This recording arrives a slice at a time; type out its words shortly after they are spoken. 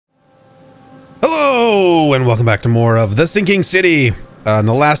Hello, and welcome back to more of The Sinking City. In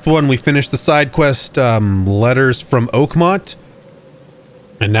the last one, we finished the side quest, Letters from Oakmont.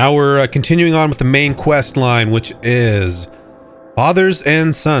 And now we're continuing on with the main quest line, which is Fathers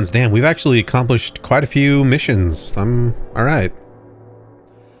and Sons. Damn, we've actually accomplished quite a few missions. Alright.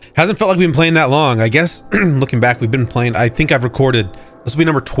 Hasn't felt like we've been playing that long. I guess, looking back, we've been playing, I think I've recorded, this will be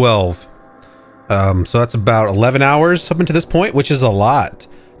number 12. So that's about 11 hours up until this point, which is a lot.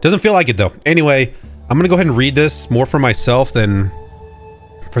 Doesn't feel like it though. Anyway, I'm gonna go ahead and read this more for myself than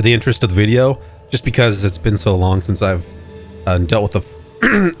for the interest of the video, just because it's been so long since I've dealt with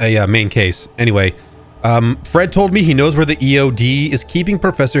a main case. Anyway, Fred told me he knows where the EOD is keeping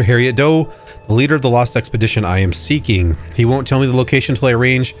Professor Harriet Doe, the leader of the lost expedition I am seeking. He won't tell me the location until I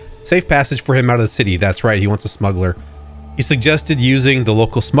arrange safe passage for him out of the city. That's right, he wants a smuggler. He suggested using the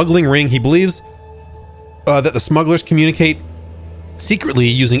local smuggling ring. He believes that the smugglers communicate secretly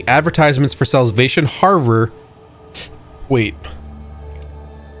using advertisements for Salvation Harbor. Wait.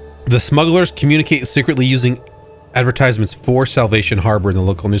 The smugglers communicate secretly using advertisements for Salvation Harbor in the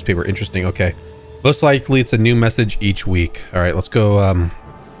local newspaper. Interesting. Okay. Most likely it's a new message each week. All right, let's go.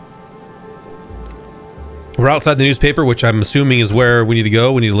 We're outside the newspaper, which I'm assuming is where we need to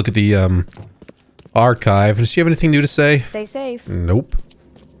go. We need to look at the archive. Does she have anything new to say? Stay safe. Nope.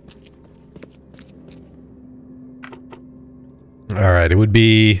 All right, it would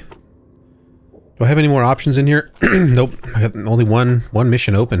be... Do I have any more options in here? Nope. I got only one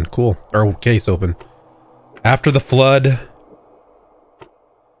mission open. Cool. Or case open. After the flood.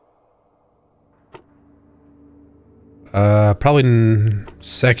 Probably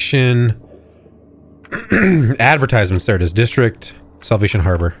section... advertisements. There it is. District, Salvation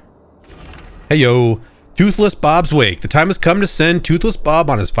Harbor. Hey, yo. Toothless Bob's Wake. The time has come to send Toothless Bob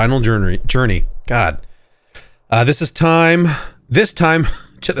on his final journey. God. This time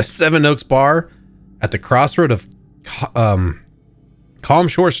to the Seven Oaks Bar at the crossroad of Calm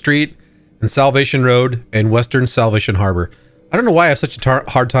Shore Street and Salvation Road and Western Salvation Harbor. I don't know why I have such a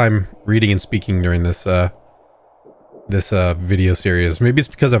hard time reading and speaking during this video series. Maybe it's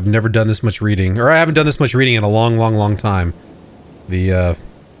because I've never done this much reading, or I haven't done this much reading in a long time. The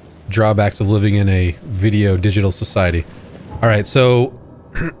drawbacks of living in a video digital society. All right, so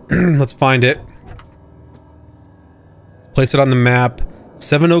let's find it. Place it on the map.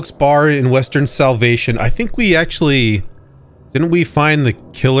 Seven Oaks Bar in Western Salvation. I think we actually... Didn't we find the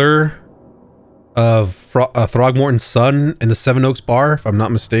killer of Throgmorton's son in the Seven Oaks Bar, if I'm not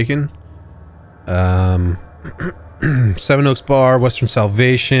mistaken? Seven Oaks Bar, Western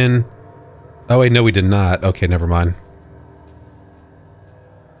Salvation. Oh wait, no we did not. Okay, never mind.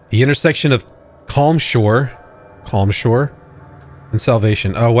 The intersection of Calm Shore and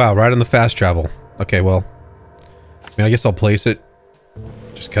Salvation. Oh wow, right on the fast travel. Okay, well... I mean, I guess I'll place it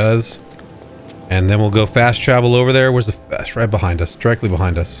just cuz. And then we'll go fast travel over there. Where's the fast? Right behind us. Directly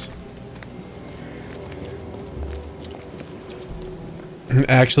behind us.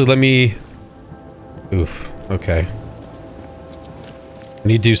 Actually, let me... Oof. Okay.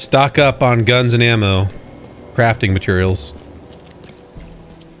 Need to stock up on guns and ammo. Crafting materials.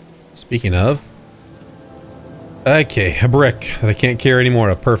 Speaking of... Okay, a brick that I can't carry anymore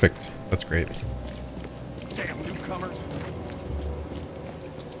of. Perfect. That's great.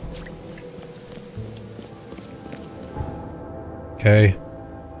 Okay.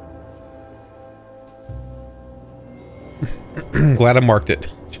 I'm glad I marked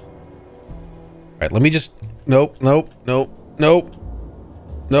it. Alright, let me just... Nope.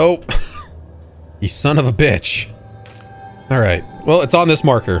 You son of a bitch. Alright. Well, it's on this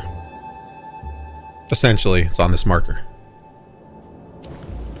marker. Essentially, it's on this marker.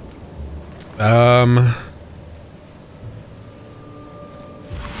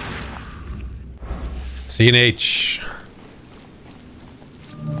 C&H.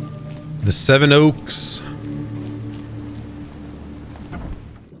 The Seven Oaks.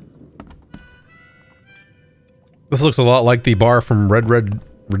 This looks a lot like the bar from Red Red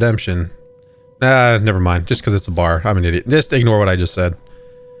Redemption. Never mind. Just because it's a bar. I'm an idiot. Just ignore what I just said.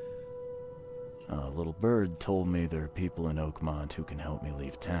 A little bird told me there are people in Oakmont who can help me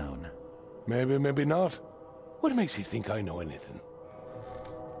leave town. Maybe, maybe not. What makes you think I know anything?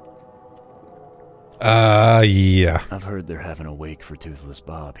 Yeah. I've heard they're having a wake for Toothless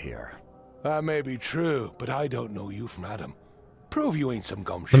Bob here. That may be true, but I don't know you from Adam. Prove you ain't some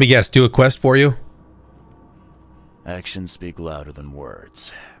gumshoe. Let me guess. Do a quest for you? Actions speak louder than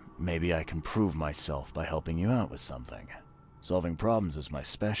words. Maybe I can prove myself by helping you out with something. Solving problems is my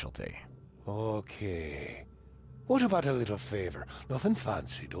specialty. Okay. What about a little favor? Nothing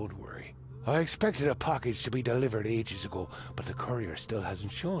fancy, don't worry. I expected a package to be delivered ages ago, but the courier still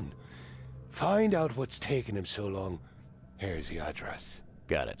hasn't shown. Find out what's taking him so long. Here's the address.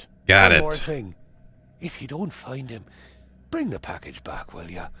 Got it. Got One it. more thing. If you don't find him, bring the package back, will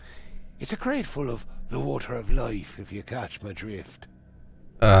ya? It's a crate full of the water of life, if you catch my drift.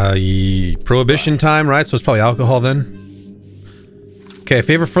 Prohibition time, right? So it's probably alcohol then. Okay,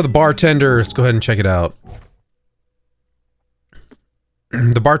 favor for the bartender. Let's go ahead and check it out.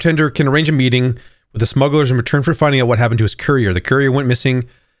 The bartender can arrange a meeting with the smugglers in return for finding out what happened to his courier. The courier went missing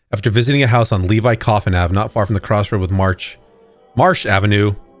after visiting a house on Levi Coffin Ave, not far from the crossroad with Marsh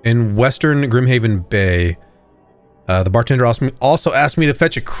Avenue in western Grimhaven Bay. The bartender also asked me to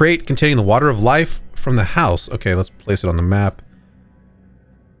fetch a crate containing the water of life from the house. Okay, let's place it on the map.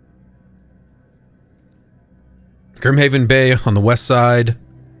 Grimhaven Bay on the west side.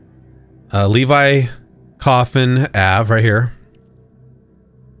 Levi Coffin Ave right here.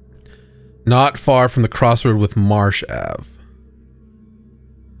 Not far from the crossroad with Marsh Ave.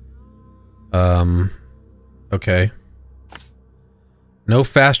 Okay. No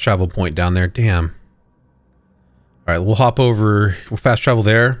fast travel point down there. Damn. Alright, we'll hop over. We'll fast travel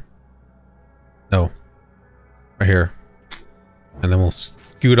there. No. Right here. And then we'll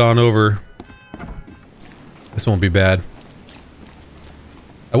scoot on over. This won't be bad.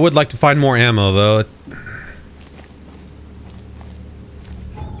 I would like to find more ammo, though.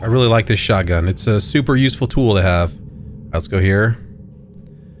 I really like this shotgun. It's a super useful tool to have. Let's go here.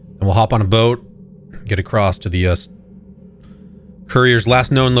 And we'll hop on a boat. Get across to the courier's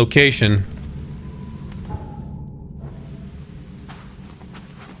last known location.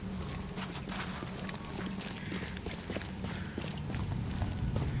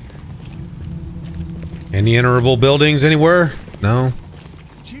 Any enterable buildings anywhere? No.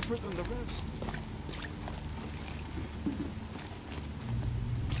 Cheaper than the rest.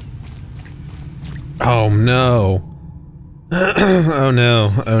 Oh no. Oh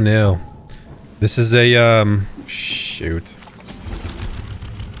no. Oh no. This is a shoot.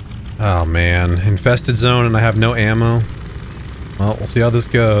 Oh man. Infested zone and I have no ammo. Well, we'll see how this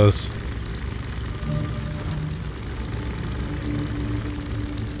goes.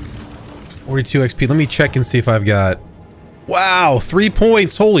 $42 XP. Let me check and see if I've got... Wow! 3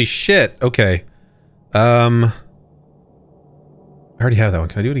 points! Holy shit! Okay. I already have that one.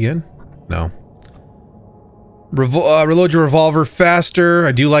 Can I do it again? No. Reload your revolver faster.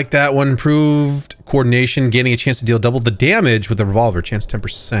 I do like that one. Improved coordination. Gaining a chance to deal double the damage with the revolver. Chance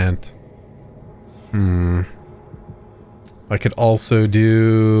 10%. I could also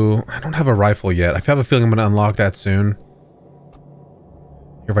do... I don't have a rifle yet. I have a feeling I'm going to unlock that soon.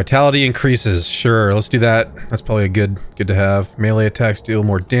 Your vitality increases. Sure, let's do that. That's probably a good to have. Melee attacks deal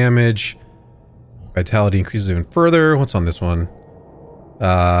more damage. Vitality increases even further. What's on this one?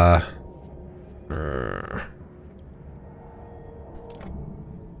 I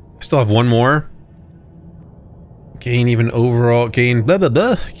still have one more. Gain even overall gain blah blah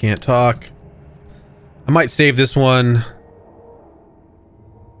blah. Can't talk. I might save this one.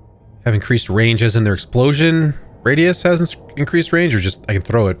 Have increased range as in their explosion radius has increased range, or just I can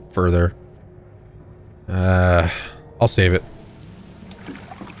throw it further. I'll save it.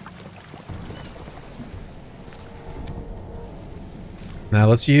 Now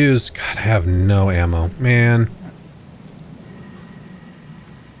let's use... God, I have no ammo. Man.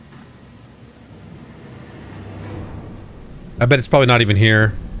 I bet it's probably not even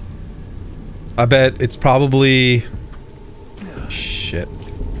here. I bet it's probably... Shit.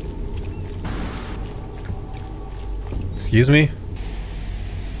 Excuse me?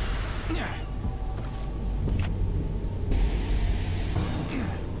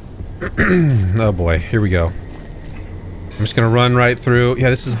 Oh boy, here we go. I'm just gonna run right through. Yeah,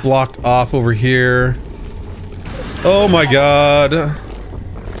 this is blocked off over here. Oh my god.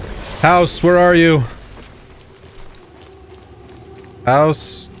 House, where are you?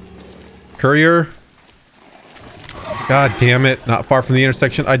 House. Courier. God damn it. Not far from the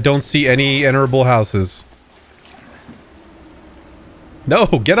intersection. I don't see any enterable houses. No,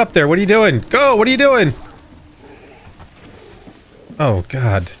 get up there. What are you doing? Go! What are you doing? Oh,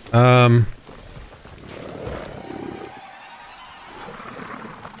 God.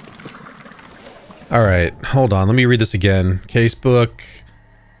 Alright, hold on. Let me read this again. Casebook.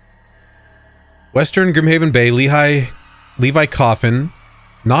 Western Grimhaven Bay, Levi Coffin.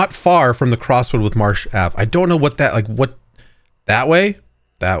 Not far from the crossroad with Marsh Ave. I don't know what that, like, what... That way?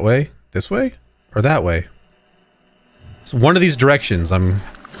 That way? This way? Or that way? So one of these directions, I'm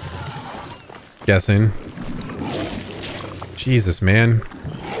guessing. Jesus, man.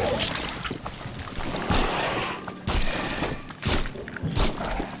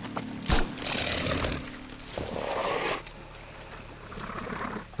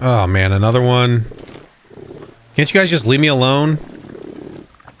 Oh man, another one. Can't you guys just leave me alone?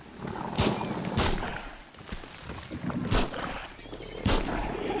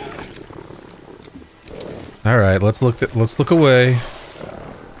 All right, let's look away.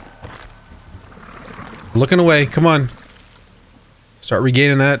 Looking away. Come on. Start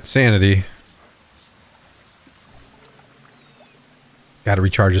regaining that sanity. Gotta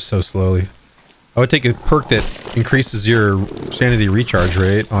recharge it so slowly. I would take a perk that increases your sanity recharge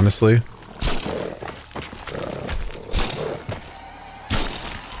rate, honestly.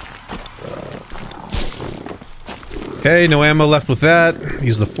 Okay, no ammo left with that.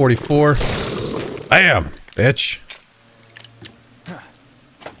 Use the 44. Bam! Bitch.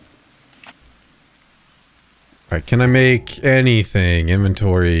 Alright, can I make anything?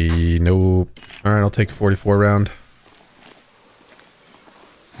 Inventory. Nope. Alright, I'll take a 44 round.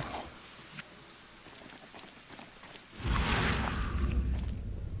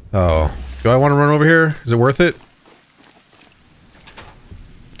 Oh. Do I want to run over here? Is it worth it?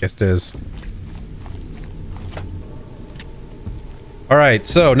 Guess it is. Alright,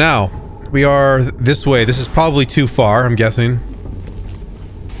 so now we are this way. This is probably too far, I'm guessing.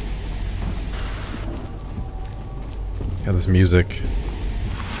 Got this music.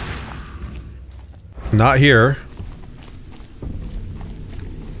 Not here.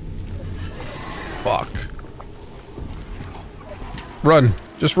 Fuck. Run.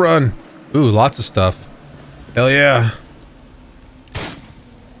 Just run. Ooh, lots of stuff. Hell yeah.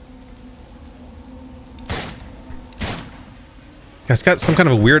 It's got some kind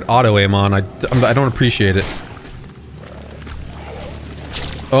of a weird auto aim on. I don't appreciate it.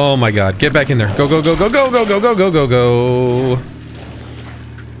 Oh my god. Get back in there. Go, go, go, go, go, go, go, go, go, go, go.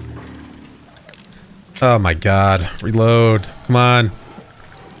 Oh my god. Reload. Come on.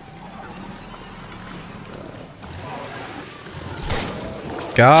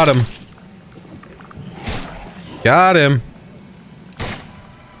 Got him. Got him.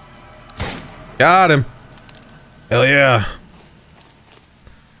 Got him. Hell yeah.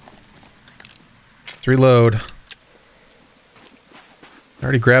 Let's reload. I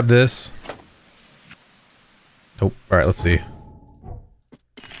already grabbed this. Nope. Alright, let's see.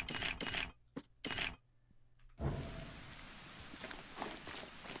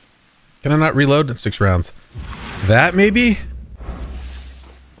 Can I not reload? 6 rounds. That maybe?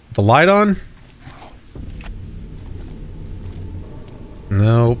 The light on?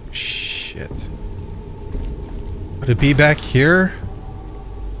 Nope. Shit. Would it be back here?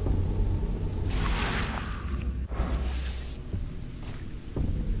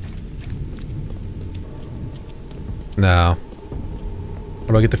 No. What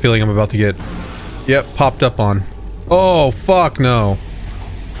do I get the feeling I'm about to get? Yep, popped up on. Oh, fuck no.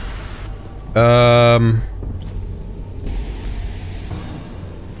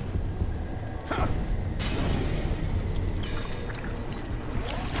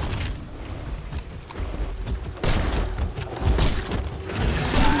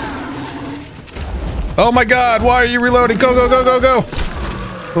 Oh my god, why are you reloading? Go, go, go, go, go!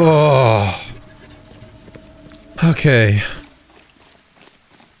 Oh. Okay.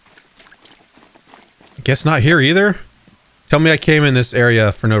 I guess not here either? Tell me I came in this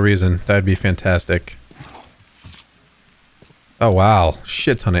area for no reason. That'd be fantastic. Oh wow.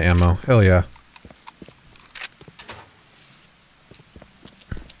 Shit ton of ammo. Hell yeah.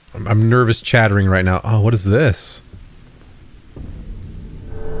 I'm nervous chattering right now. Oh, what is this?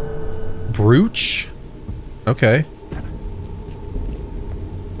 Brooch? Okay.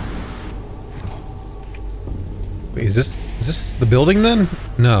 Wait, is this the building then?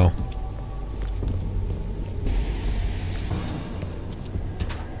 No.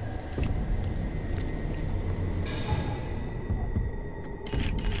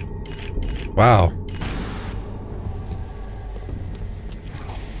 Wow.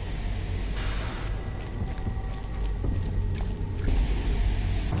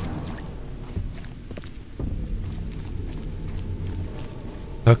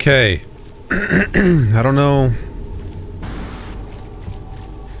 Okay. I don't know.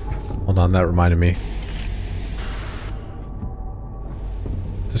 Hold on, that reminded me.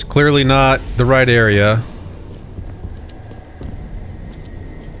 This is clearly not the right area.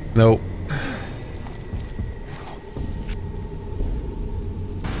 Nope.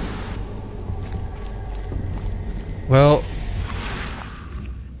 Well...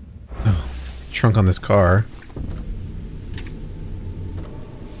 Oh, trunk on this car.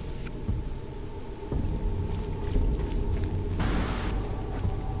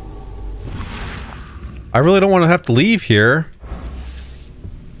 I really don't want to have to leave here.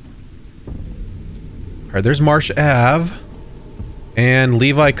 Alright, there's Marsh Ave. And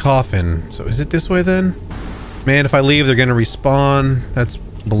Levi Coffin. So is it this way then? Man, if I leave, they're gonna respawn. That's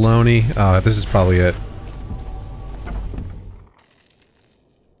baloney. This is probably it.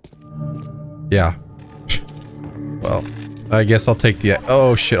 Yeah. Well, I guess I'll take the...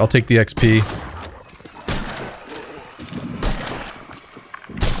 Oh shit, I'll take the XP.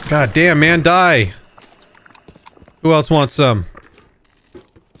 God damn, man, die! Who else wants some?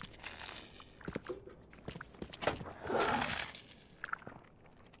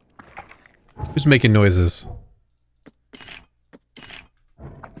 Who's making noises?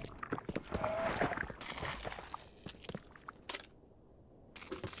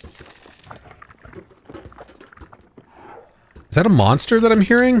 Is that a monster that I'm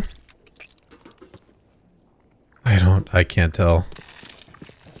hearing? I can't tell.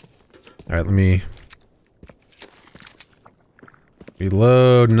 Alright, let me...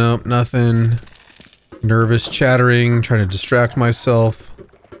 reload. Nope, nothing. Nervous chattering, trying to distract myself.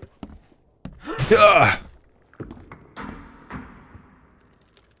 Ugh.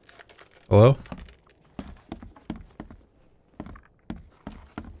 Hello?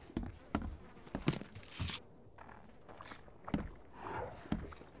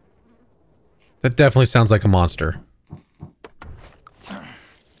 That definitely sounds like a monster.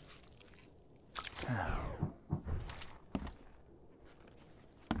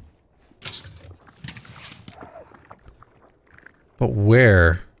 But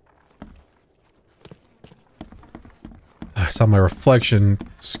where? I saw my reflection. It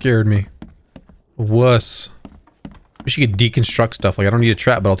scared me. Wuss. Wish you could deconstruct stuff. Like, I don't need a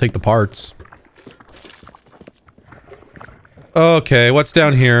trap, but I'll take the parts. Okay, what's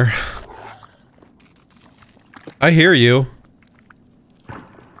down here? I hear you.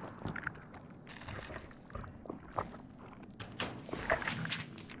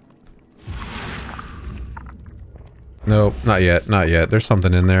 Nope, not yet, not yet. There's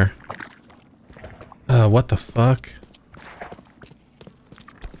something in there. What the fuck?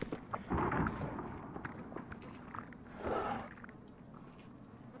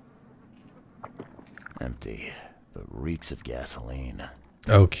 Empty, but reeks of gasoline.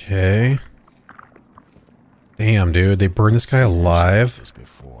 Okay. Damn, dude, they burned this guy alive. This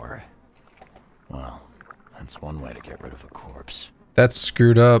before. Well, that's one way to get rid of a corpse. That's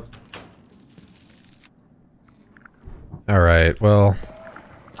screwed up. Alright, well...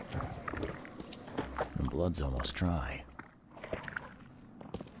 The blood's almost dry.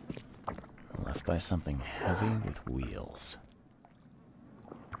 Left by something heavy with wheels.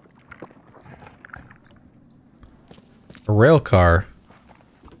 A rail car.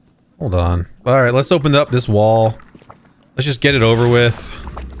 Hold on. Alright, let's open up this wall. Let's just get it over with.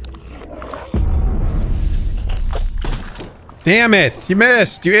 Damn it! You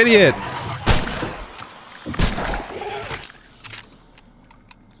missed! You idiot!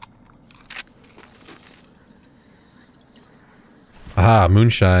 Ah,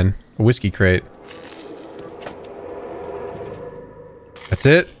 moonshine. A whiskey crate. That's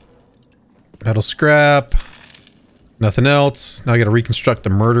it? Metal scrap. Nothing else. Now I gotta reconstruct the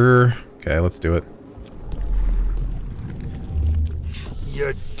murderer. Okay, let's do it.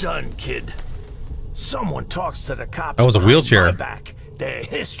 You're done, kid. Someone talks to the cops. That was a behind wheelchair. my back. Their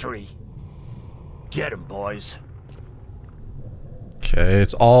history. Get 'em, boys. Okay,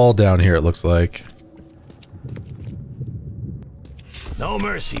 it's all down here, it looks like. No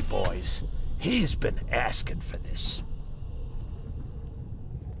mercy, boys. He's been asking for this.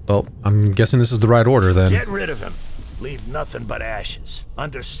 Well, I'm guessing this is the right order then. Get rid of him. Leave nothing but ashes.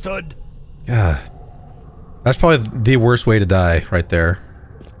 Understood? God. That's probably the worst way to die, right there.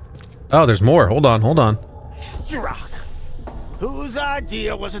 Oh, there's more. Hold on, hold on. Drock. Whose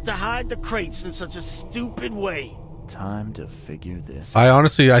idea was it to hide the crates in such a stupid way? Time to figure this I out.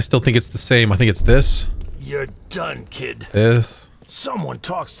 honestly, I still think it's the same. I think it's this. You're done, kid. This. Someone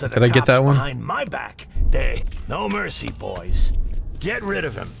talks to the Did I cops get that one? behind my back. They... No mercy, boys. Get rid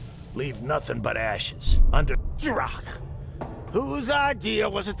of him. Leave nothing but ashes. Under... Drock. Whose idea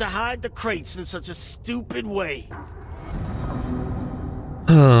was it to hide the crates in such a stupid way?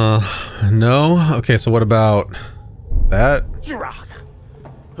 No? Okay, so what about that? Drock.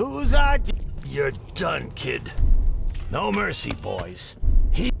 Whose idea... You're done, kid. No mercy, boys.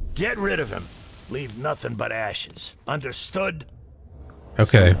 Get rid of him. Leave nothing but ashes. Understood?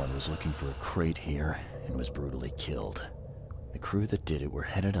 Okay. Someone was looking for a crate here and was brutally killed. The crew that did it were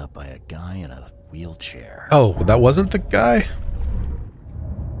headed up by a guy in a wheelchair. Oh, that wasn't the guy?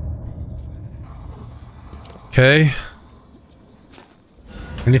 Okay.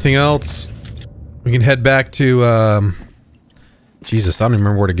 Anything else? We can head back to, Jesus, I don't even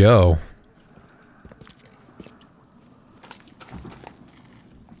remember where to go.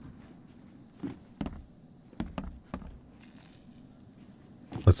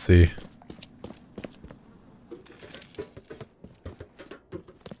 Let's see.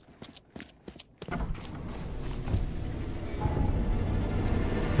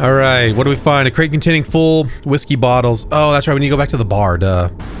 All right, what do we find? A crate containing full whiskey bottles. Oh, that's right. We need to go back to the bar. Duh.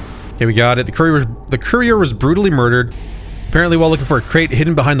 Okay, we got it. The courier was brutally murdered, apparently while looking for a crate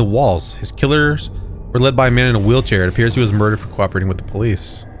hidden behind the walls. His killers were led by a man in a wheelchair. It appears he was murdered for cooperating with the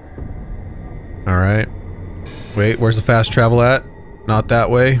police. All right. Wait, where's the fast travel at? Not that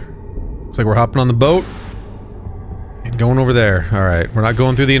way. Looks like we're hopping on the boat and going over there. All right, we're not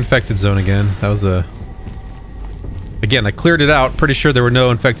going through the infected zone again. That was a... Again, I cleared it out. Pretty sure there were no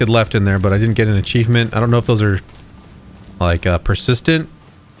infected left in there, but I didn't get an achievement. I don't know if those are like persistent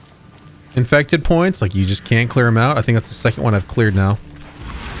infected points. Like you just can't clear them out. I think that's the second one I've cleared now.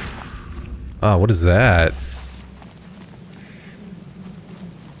 Oh, what is that?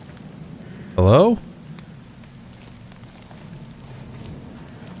 Hello?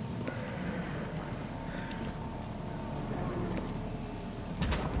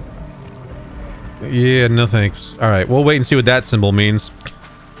 Yeah, no thanks. Alright, we'll wait and see what that symbol means.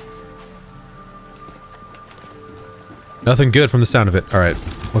 Nothing good from the sound of it. Alright,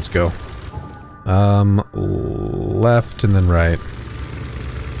 let's go. Left and then right.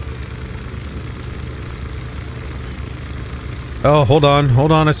 Oh, hold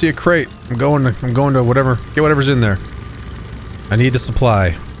on, I see a crate. I'm going to whatever, get whatever's in there. I need the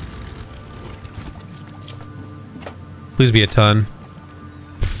supply. Please be a ton.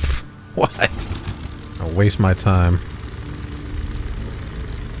 What? I'll waste my time.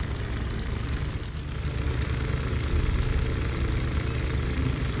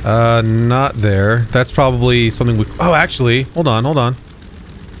 Not there. That's probably something we... Oh, actually, hold on.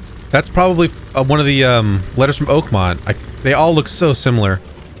 That's probably one of the letters from Oakmont. They all look so similar.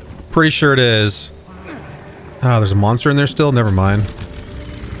 Pretty sure it is. Oh, there's a monster in there still? Never mind.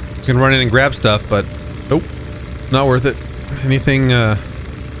 I was gonna run in and grab stuff, but nope. Not worth it. Anything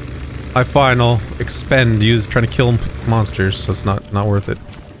I find, I'll expend trying to kill monsters, so it's not worth it.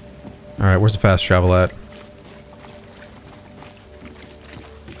 Alright, where's the fast travel at?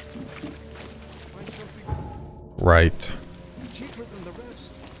 Right.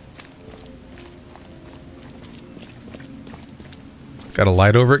 Got a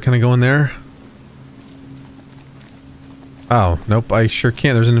light over it. Can I go in there? Oh, nope, I sure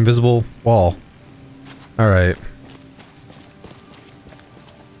can't. There's an invisible wall. Alright.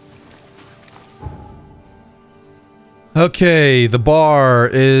 Okay, the bar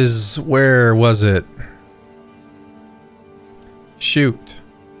is... Where was it? Shoot.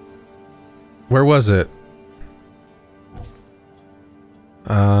 Where was it?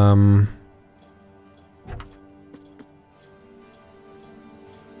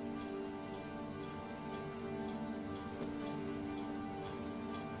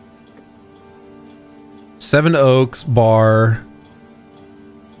 Seven Oaks Bar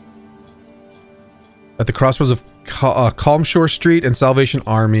at the crossroads of Calm Shore Street and Salvation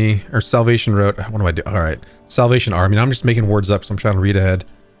Army, or Salvation Road. What do I do? All right, Salvation Army. Now I'm just making words up, so I'm trying to read ahead.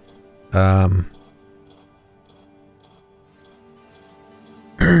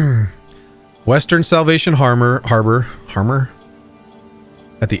 Western Salvation Harbor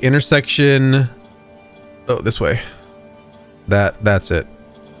at the intersection. Oh, this way. That's it.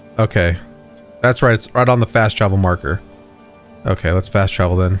 Okay. That's right, it's right on the fast travel marker. Okay, let's fast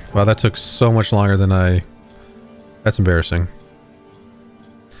travel then. Wow, that took so much longer than I... That's embarrassing.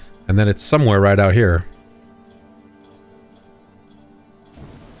 And then it's somewhere right out here.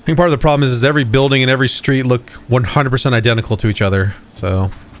 I think part of the problem is every building and every street look 100% identical to each other, so...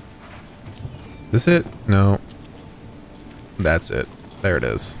 Is this it? No. That's it. There it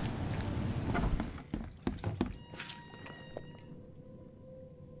is.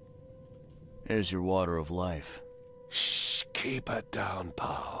 Here's your water of life. Shh, keep it down,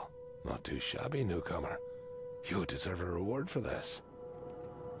 pal. Not too shabby, newcomer. You deserve a reward for this.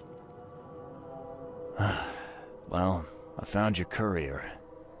 Well, I found your courier.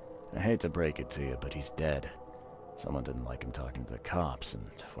 I hate to break it to you, but he's dead. Someone didn't like him talking to the cops, and,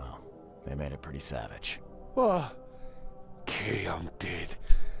 well, they made it pretty savage. What? I'm dead.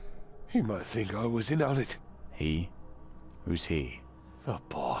 He might think I was in on it. He? Who's he? The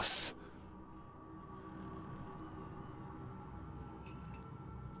boss.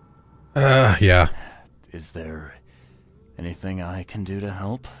 Yeah. Is there anything I can do to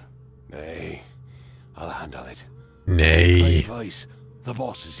help? Nay, I'll handle it. Nay. My advice, the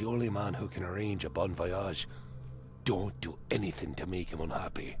boss is the only man who can arrange a bon voyage. Don't do anything to make him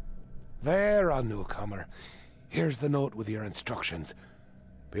unhappy. There, on newcomer. Here's the note with your instructions.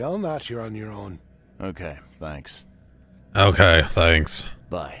 Beyond that, you're on your own. Okay, thanks. Okay, thanks.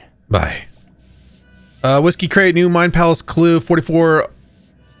 Bye. Bye. Whiskey crate, new Mine Palace clue, 44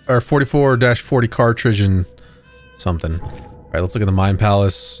 or 44-40 cartridge and something. All right, let's look at the Mine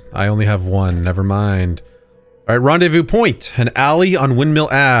Palace. I only have one. Never mind. All right, rendezvous point, an alley on Windmill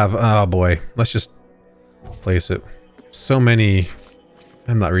Ave. Oh boy, let's just place it. So many.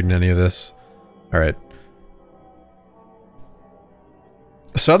 I'm not reading any of this. All right.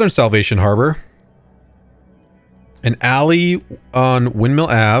 Southern Salvation Harbor. An alley on Windmill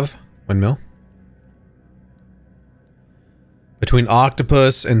Ave. Windmill. Between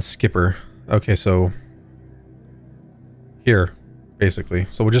Octopus and Skipper. Okay, so here, basically.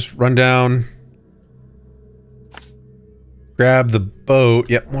 So we'll just run down. Grab the boat.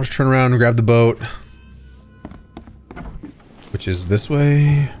 Yep, we'll just turn around and grab the boat. Which is this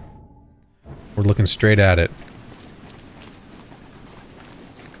way. We're looking straight at it.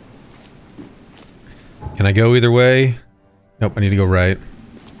 Can I go either way? Nope, I need to go right.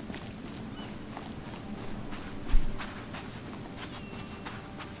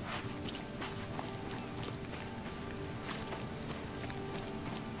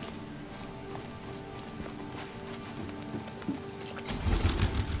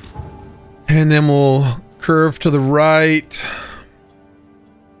 And then we'll curve to the right.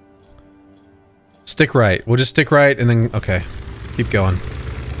 Stick right. We'll just stick right and then... Okay. Keep going.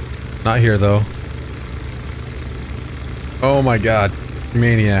 Not here, though. Oh my god.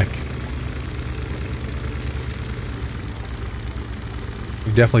 Maniac.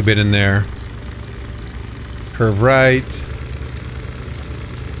 We've definitely been in there. Curve right.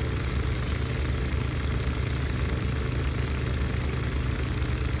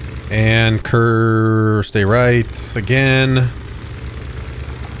 And curve, stay right again.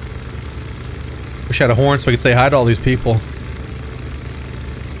 Wish I had a horn so I could say hi to all these people.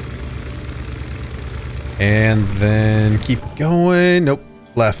 And then keep going. Nope.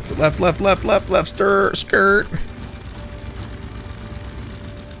 Left, left, left, left, left, left, skirt.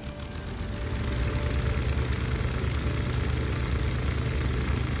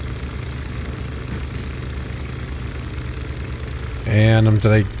 And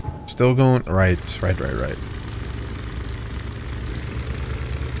did I still going? Right.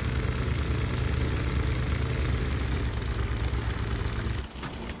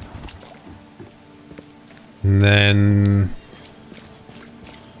 And then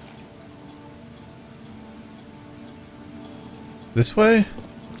this way?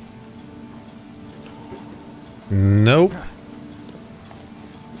 Nope.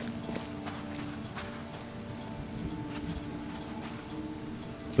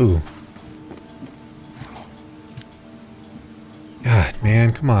 Ooh. God,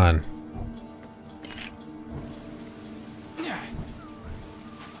 man, come on.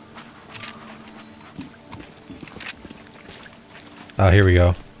 Oh, here we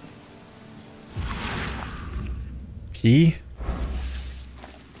go. Key?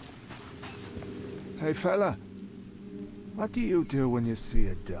 Hey fella, what do you do when you see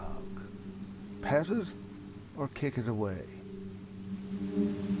a dog? Pet it or kick it away?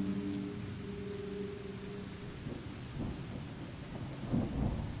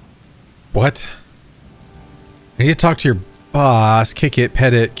 What? I need to talk to your boss, kick it,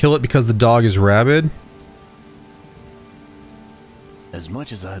 pet it, kill it because the dog is rabid? As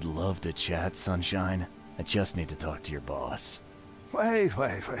much as I'd love to chat, Sunshine, I just need to talk to your boss. Wait.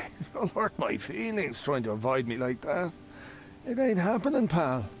 Don't hurt my feelings trying to avoid me like that. It ain't happening,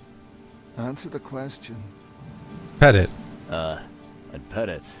 pal. Answer the question. Pet it. I'd pet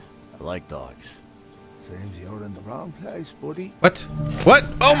it. I like dogs. Seems you're in the wrong place, buddy. What? What?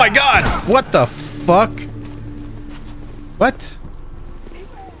 Oh my god! What the fuck? What?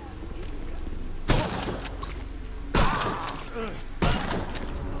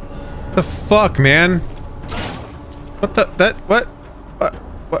 The fuck, man? What the... That... What?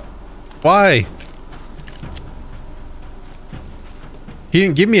 What? Why? He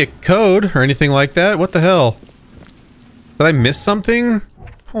didn't give me a code or anything like that. What the hell? Did I miss something?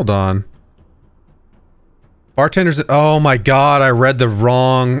 Hold on. Bartenders... Oh my god, I read the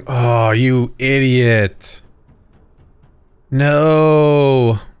wrong... Oh, you idiot.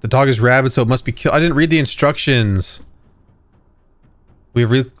 No. The dog is rabid, so it must be killed. I didn't read the instructions. We've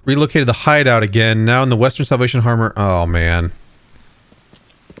relocated the hideout again. Now in the Western Salvation Harbor. Oh man.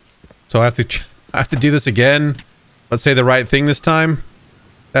 So I have to do this again. Let's say the right thing this time.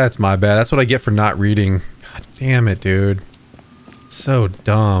 That's my bad. That's what I get for not reading. God damn it, dude. So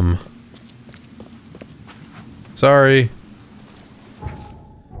dumb. Sorry.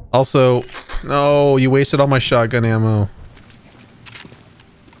 Also, no, you wasted all my shotgun ammo.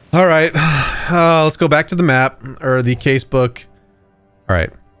 All right. Let's go back to the map or the case book. All right.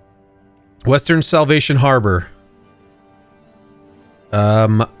 Western Salvation Harbor.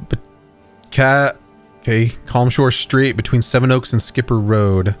 Okay, Calm Shore Street between Seven Oaks and Skipper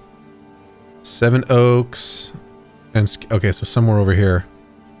Road. Seven Oaks and okay, so somewhere over here.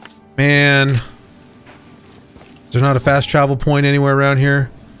 Man, is there not a fast travel point anywhere around here?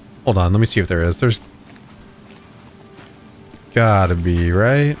 Hold on, let me see if there is. There's gotta be,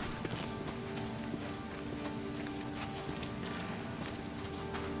 right?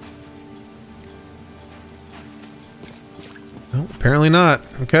 No, apparently not.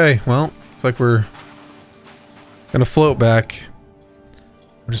 Okay, well, looks like we're gonna float back.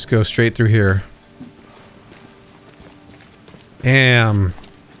 We'll just go straight through here. Damn.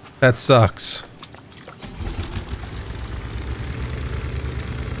 That sucks.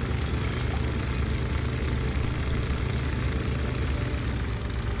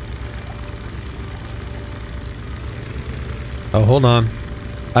 Oh, hold on.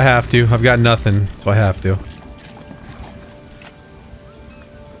 I have to. I've got nothing, so I have to.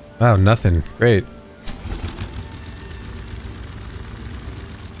 Wow, nothing. Great.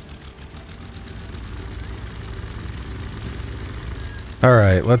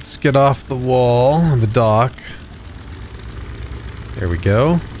 Alright, let's get off the wall, the dock. There we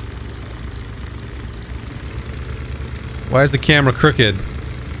go. Why is the camera crooked?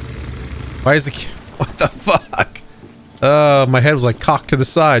 Why is the what the fuck? My head was like cocked to the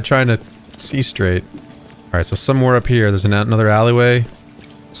side trying to see straight. Alright, so somewhere up here there's another alleyway.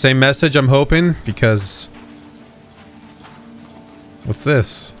 Same message, I'm hoping, because... What's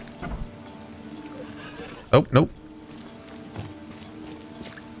this? Oh, nope.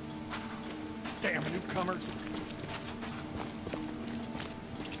 Damn newcomers.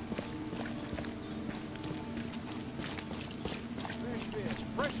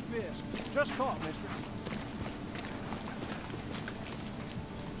 Fresh fish. Just caught, mister.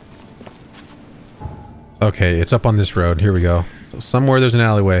 Okay, it's up on this road. Here we go. So somewhere there's an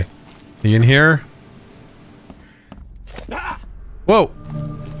alleyway. You in here? Whoa!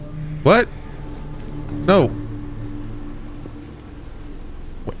 What? No.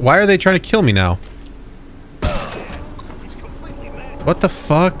 Why are they trying to kill me now? What the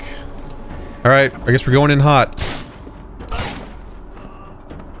fuck? Alright, I guess we're going in hot.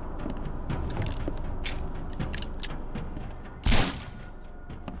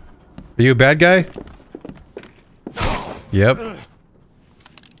 Are you a bad guy? Yep.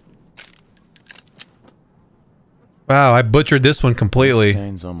 Wow, I butchered this one completely. The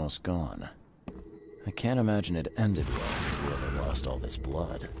stain's almost gone. I can't imagine it ended well if whoever lost all this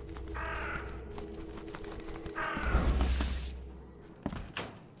blood.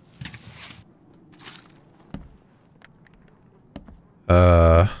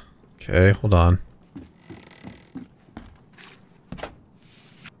 Okay, hold on.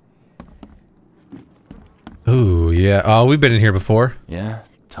 Ooh, yeah. Oh, we've been in here before. Yeah,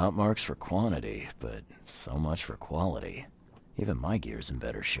 top marks for quantity, but so much for quality. Even my gear's in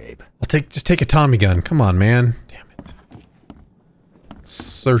better shape. I'll just take a Tommy gun. Come on, man. Damn it.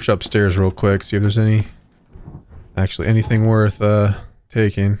 Search upstairs real quick, see if there's actually anything worth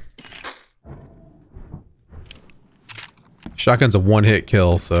taking. Shotgun's a one-hit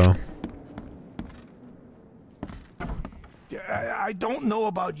kill, so. I don't know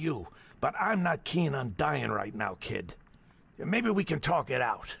about you, but I'm not keen on dying right now, kid. Maybe we can talk it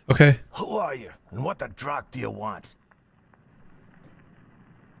out. Okay. Who are you, and what the drock do you want?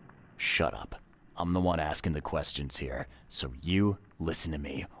 Shut up. I'm the one asking the questions here, so you listen to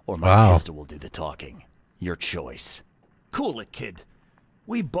me, or my pistol will do the talking. Your choice. Cool it, kid.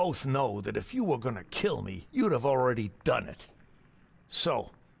 We both know that if you were gonna kill me, you'd have already done it.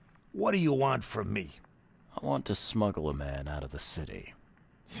 So, what do you want from me? I want to smuggle a man out of the city.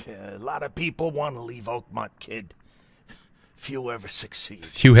 A lot of people want to leave Oakmont, kid. Few ever succeed.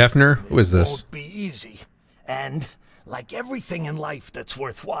 Hugh Hefner? Who is this? It won't be easy. And, like everything in life that's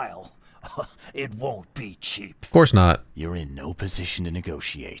worthwhile, it won't be cheap. Of course not. You're in no position to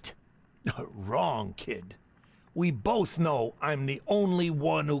negotiate. Wrong, kid. We both know I'm the only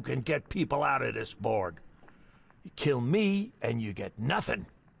one who can get people out of this Borg. You kill me, and you get nothing.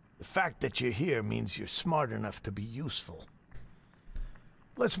 The fact that you're here means you're smart enough to be useful.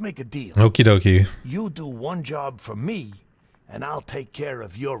 Let's make a deal. Okie dokie. You do one job for me, and I'll take care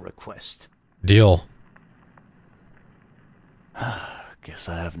of your request. Deal. Guess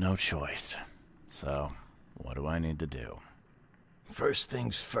I have no choice. So, what do I need to do? First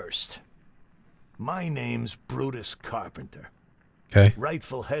things first. My name's Brutus Carpenter. Okay.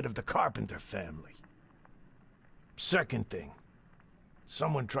 Rightful head of the Carpenter family. Second thing.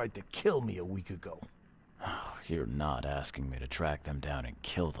 Someone tried to kill me a week ago. You're not asking me to track them down and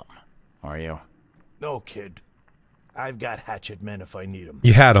kill them, are you? No, kid. I've got hatchet men if I need them.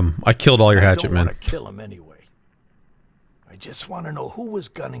 You had them. I killed all your hatchet men. I don't want to kill them anyway. I just want to know who was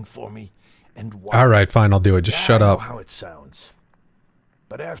gunning for me and why. All right, fine, I'll do it. Just shut I know up. how it sounds.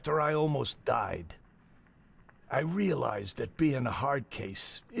 But after I almost died, I realized that being a hard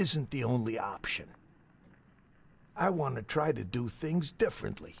case isn't the only option. I want to try to do things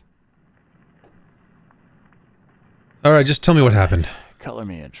differently. All right, just tell me what happened. Color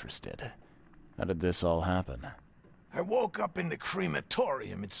me interested. How did this all happen? I woke up in the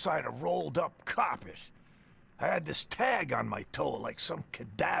crematorium inside a rolled-up carpet. I had this tag on my toe like some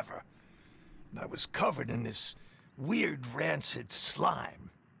cadaver. And I was covered in this weird rancid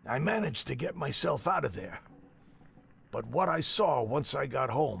slime. I managed to get myself out of there. But what I saw once I got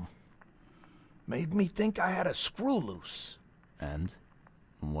home made me think I had a screw loose. And?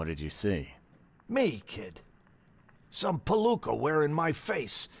 What did you see? Me, kid. Some palooka wearing my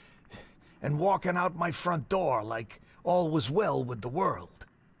face and walking out my front door like all was well with the world.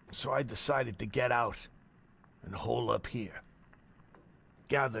 So I decided to get out and hole up here.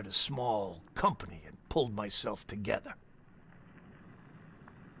 Gathered a small company and pulled myself together.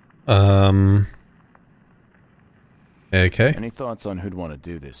 Okay. Any thoughts on who'd want to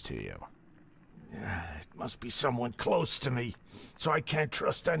do this to you? It must be someone close to me, so I can't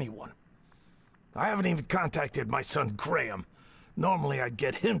trust anyone. I haven't even contacted my son Graham. Normally I'd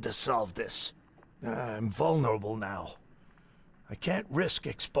get him to solve this. I'm vulnerable now. I can't risk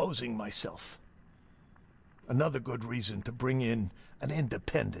exposing myself. Another good reason to bring in an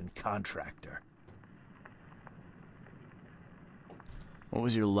independent contractor. What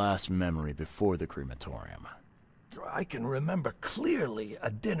was your last memory before the crematorium? I can remember clearly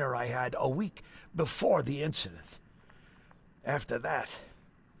a dinner I had a week before the incident. After that,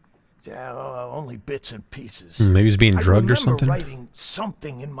 only bits and pieces. Maybe he's being drugged or something? I remember writing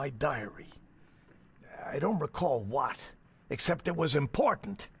something in my diary. I don't recall what, except it was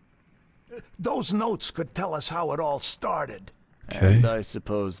important. Those notes could tell us how it all started. Okay. And I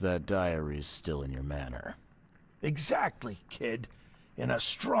suppose that diary's still in your manor. Exactly, kid. In a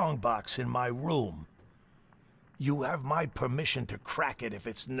strongbox in my room. You have my permission to crack it if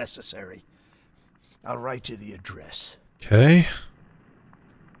it's necessary. I'll write you the address. Okay.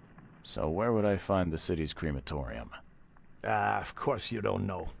 So where would I find the city's crematorium? Of course you don't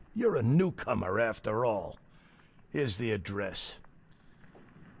know. You're a newcomer after all. Here's the address.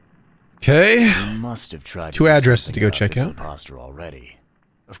 Okay. You must have tried Two do addresses something to go about check this out. imposter already.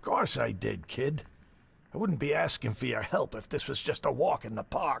 Of course I did, kid. I wouldn't be asking for your help if this was just a walk in the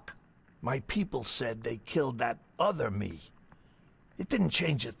park. My people said they killed that other me. It didn't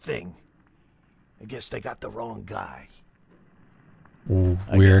change a thing. I guess they got the wrong guy. Ooh,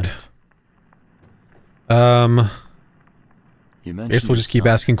 I weird. get it. You I mentioned guess we'll your just keep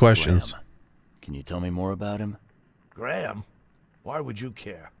son, asking questions. Graham. Can you tell me more about him? Graham? Why would you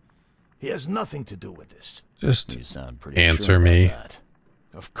care? He has nothing to do with this. Just You sound pretty answer sure about me. that.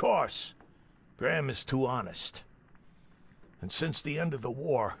 Of course. Graham is too honest. And since the end of the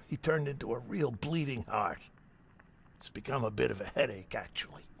war, he turned into a real bleeding heart. It's become a bit of a headache,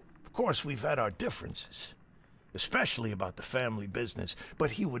 actually. Of course, we've had our differences, especially about the family business,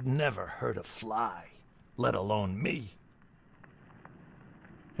 but he would never hurt a fly, let alone me.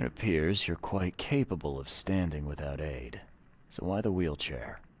 It appears you're quite capable of standing without aid. So why the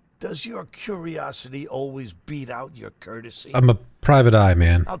wheelchair? Does your curiosity always beat out your courtesy? I'm a private eye,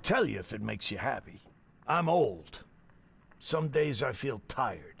 man. I'll tell you if it makes you happy. I'm old. Some days I feel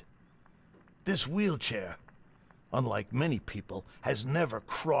tired. This wheelchair, unlike many people, has never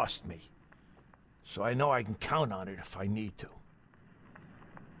crossed me. So I know I can count on it if I need to.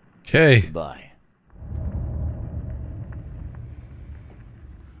 Okay. Goodbye.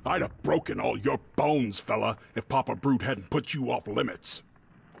 I'd have broken all your bones, fella, if Papa Brute hadn't put you off limits.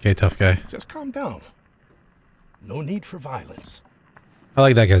 Okay, tough guy. Just calm down. No need for violence. I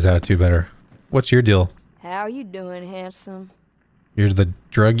like that guy's attitude better. What's your deal? How you doing, handsome? You're the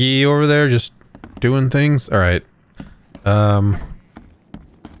druggie over there just doing things? Alright. Well,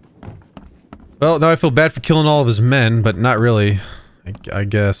 now I feel bad for killing all of his men, but not really. I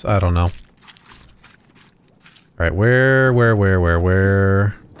guess. I don't know. Alright, where?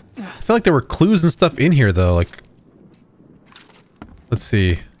 I feel like there were clues and stuff in here, though. Like, let's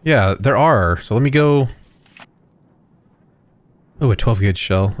see. Yeah, there are. So let me go... Oh, a 12-gauge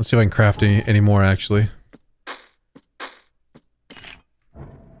shell. Let's see if I can craft any more, actually.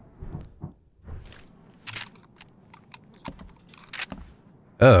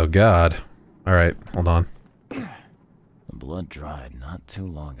 Oh, God. Alright, hold on. The blood blood dried not too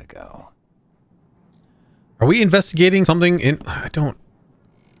long ago. Are we investigating something in... I don't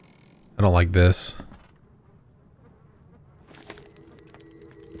like this.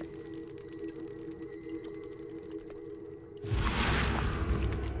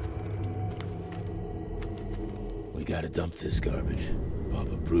 We gotta dump this garbage. Papa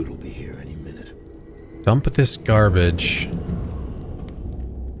Brute will be here any minute. Dump this garbage.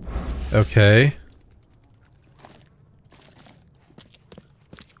 Okay.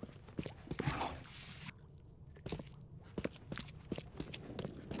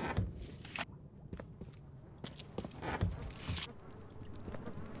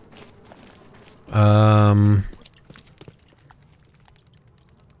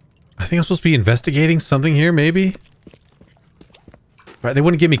 I think I'm supposed to be investigating something here, maybe? Right, they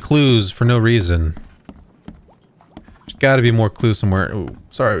wouldn't give me clues for no reason. There's gotta be more clues somewhere. Oh,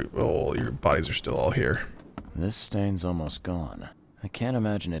 sorry. Oh, your bodies are still all here. This stain's almost gone. I can't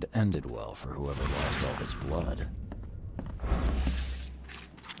imagine it ended well for whoever lost all this blood.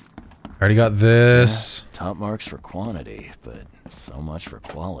 Already got this. Yeah, top marks for quantity, but so much for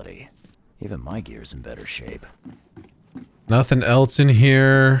quality. Even my gear's in better shape. Nothing else in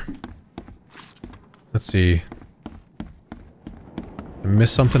here. Let's see. I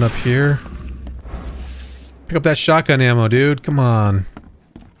missed something up here. Pick up that shotgun ammo, dude. Come on.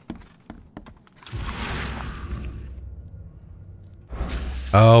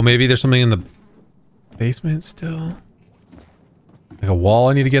 Oh, maybe there's something in the basement still? Like a wall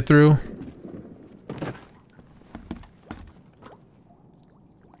I need to get through?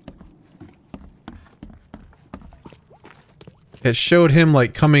 It showed him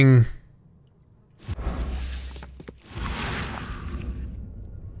like coming...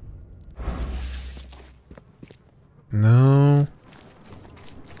 No.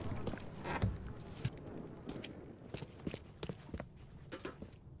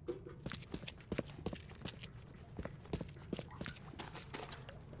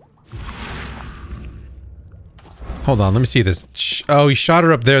 Hold on, let me see this. Oh, he shot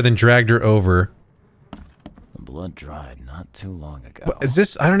her up there, then dragged her over. The blood dried not too long ago. What, is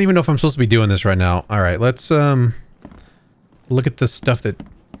this? I don't even know if I'm supposed to be doing this right now. Alright, let's look at the stuff that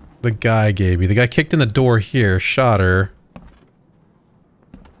the guy gave me. The guy kicked in the door here, shot her.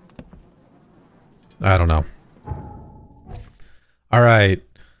 I don't know. Alright.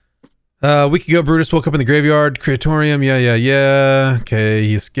 A week ago, Brutus woke up in the graveyard. Crematorium, yeah. Okay,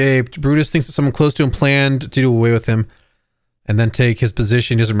 he escaped. Brutus thinks that someone close to him planned to do away with him and then take his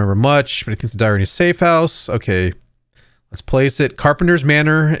position. He doesn't remember much, but he thinks the diary in his safe house. Okay, let's place it. Carpenter's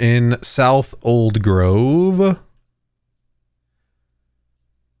Manor in South Old Grove.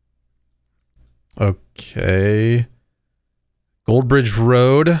 Okay. Goldbridge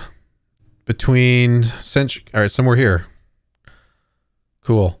Road between Alright, somewhere here.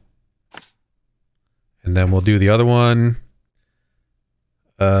 Cool. And then we'll do the other one.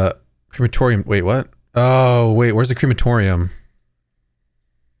 Crematorium. Wait, what? Oh, wait, where's the crematorium?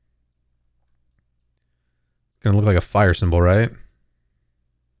 Gonna look like a fire symbol, right?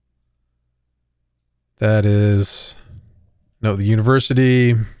 That is... No, the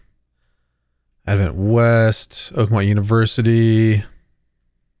university... Advent West, Oakmont University.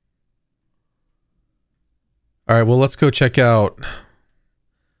 Alright, well, let's go check out...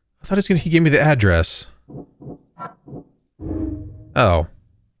 I thought he gave me the address. Oh.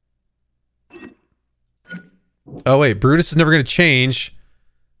 Oh, wait, Brutus is never going to change.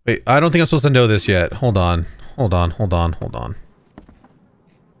 Wait, I don't think I'm supposed to know this yet. Hold on. Let's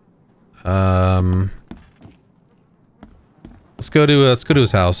go to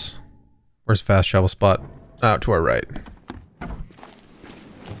his house. Where's fast travel spot? Out to our right.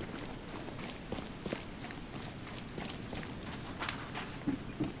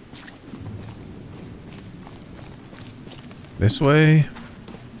 This way.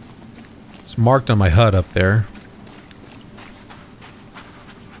 It's marked on my HUD up there.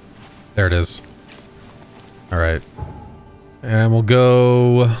 There it is. Alright. And we'll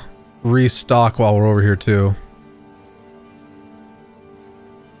go restock while we're over here too.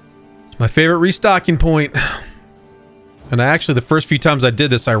 It's my favorite restocking point. And actually, the first few times I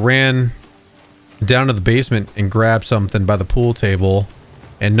did this, I ran down to the basement and grabbed something by the pool table.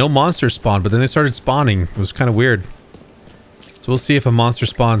 And no monsters spawned, but then they started spawning. It was kind of weird. So we'll see if a monster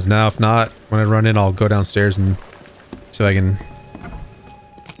spawns now. If not, when I run in, I'll go downstairs and see if I can...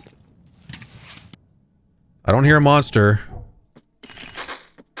 I don't hear a monster.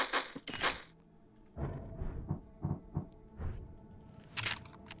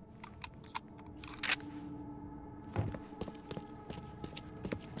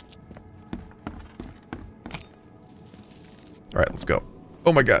 Alright, let's go.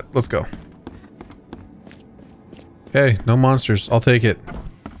 Oh my god, let's go. Okay, no monsters. I'll take it.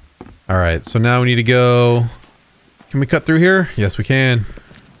 Alright, so now we need to go... Can we cut through here? Yes, we can.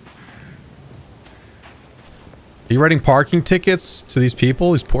 Are you writing parking tickets to these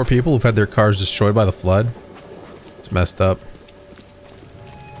people? These poor people who've had their cars destroyed by the flood? It's messed up.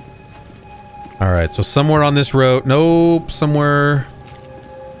 Alright, so somewhere on this road... Nope, somewhere...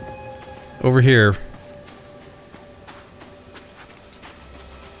 over here.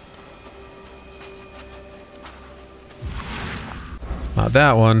 Not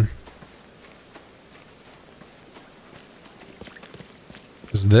that one.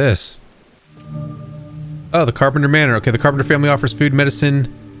 What's this? Oh, the Carpenter Manor. Okay, the Carpenter family offers food,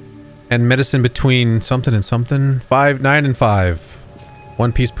 medicine, and medicine between something and something. 5, 9, and 5.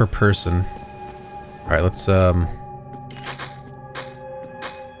 1 piece per person. Alright, let's,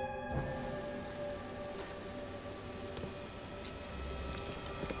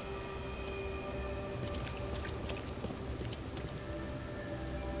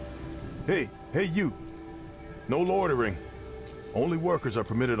 Hey, you. No loitering. Only workers are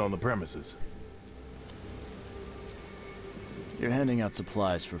permitted on the premises. You're handing out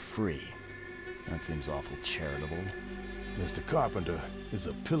supplies for free. That seems awful charitable. Mr. Carpenter is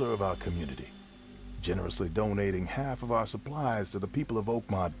a pillar of our community, generously donating half of our supplies to the people of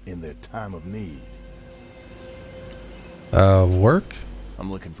Oakmont in their time of need. work?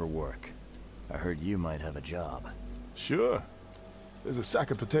 I'm looking for work. I heard you might have a job. Sure. There's a sack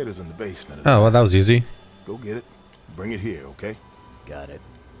of potatoes in the basement. Oh, well, that was easy. Go get it. Bring it here, okay? Got it.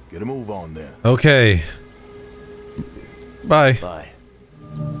 Get a move on then. Okay. Bye. Bye.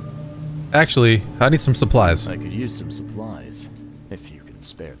 Actually, I need some supplies. I could use some supplies. If you can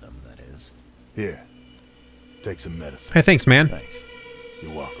spare them, that is. Here. Take some medicine. Hey, thanks, man. Thanks.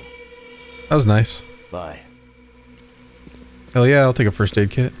 You're welcome. That was nice. Bye. Hell yeah, I'll take a first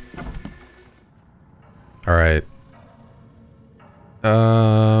aid kit. Alright.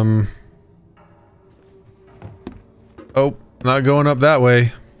 Oh, not going up that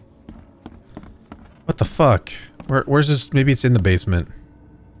way. What the fuck? Where's this? Maybe it's in the basement.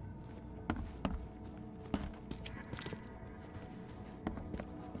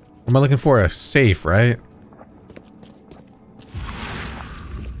 What am I looking for? A safe, right?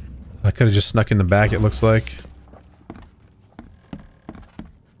 I could have just snuck in the back, it looks like.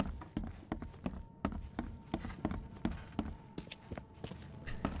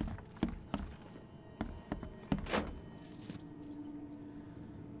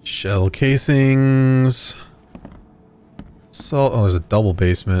 Shell casings. Salt. Oh, there's a double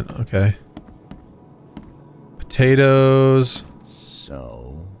basement. Okay. Potatoes.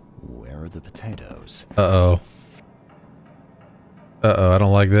 So, where are the potatoes? Uh-oh. Uh-oh, I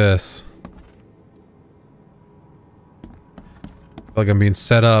don't like this. I feel like I'm being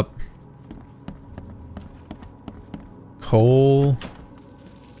set up. Coal.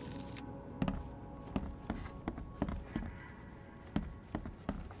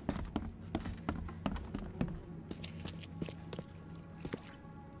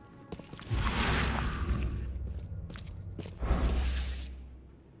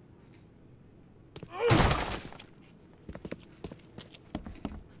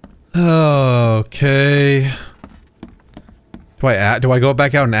 Okay. Do I go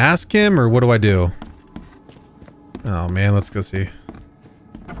back out and ask him, or what do I do? Oh man, let's go see.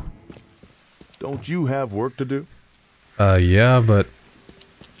 Don't you have work to do? Yeah, but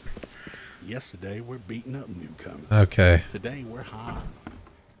Yesterday, we're beating up newcomers. okay. Today, we're hot.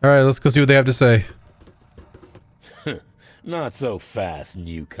 All right, let's go see what they have to say. Not so fast,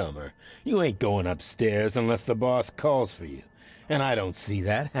 newcomer. You ain't going upstairs unless the boss calls for you. And I don't see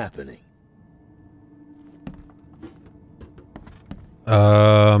that happening.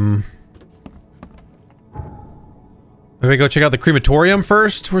 Maybe go check out the crematorium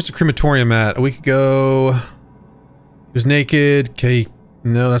first? Where's the crematorium at? A week ago... He was naked. Okay.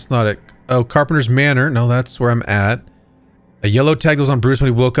 No, that's not it. Oh, Carpenter's Manor. No, that's where I'm at. A yellow tag that was on Bruce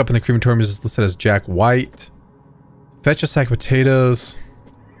when he woke up in the crematorium is listed as Jack White. Fetch a sack of potatoes.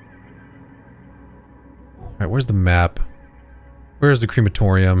 Alright, where's the map? Where's the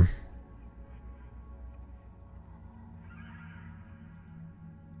crematorium?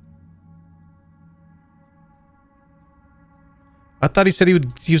 I thought he said he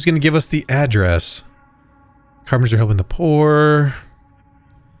was going to give us the address. Carpenters are helping the poor.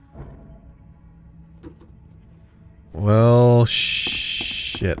 Well,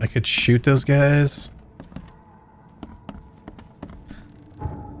 shit. I could shoot those guys.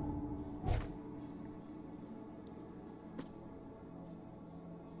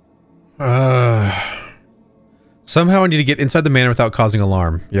 Somehow I need to get inside the manor without causing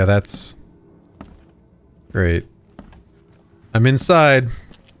alarm. Yeah, that's great. I'm inside.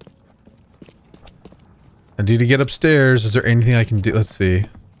 I need to get upstairs. Is there anything I can do? Let's see.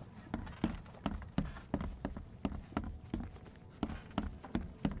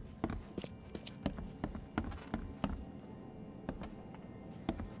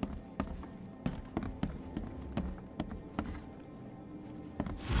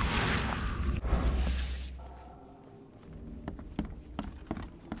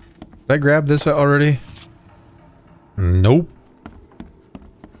 Did I grab this already? Nope.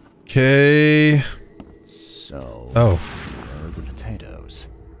 Okay. So, oh, where are the potatoes?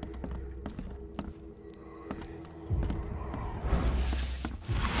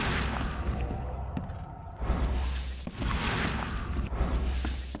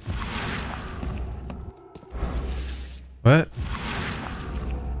 what?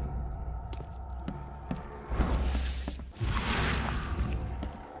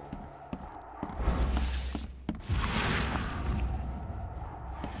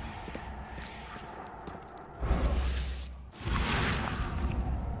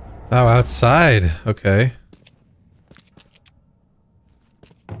 Oh, outside. Okay.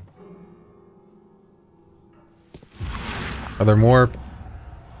 Are there more?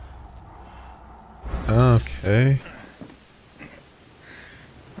 Okay.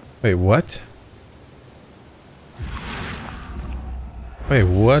 Wait, what? Wait,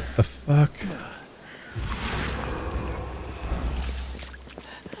 what the fuck?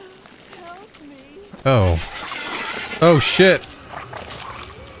 Oh. Oh, shit.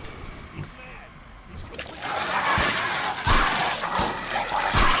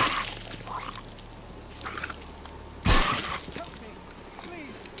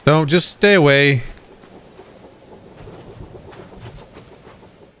 Don't, just stay away.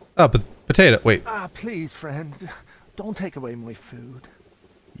 Oh, but potato. Wait. Ah, please, friend. Don't take away my food.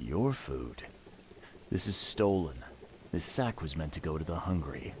 Your food? This is stolen. This sack was meant to go to the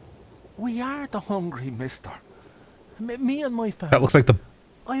hungry. We are the hungry, mister. Me and my family. That looks like the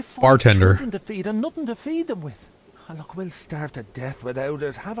I've 4 bartender. children to feed and nothing to feed them with. Oh, look, we'll starve to death without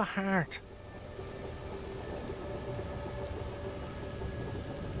it. Have a heart.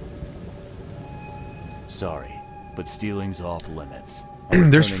 Sorry, but stealing's off limits.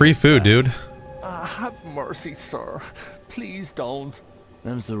 There's free food, dude. Have mercy, sir. Please don't.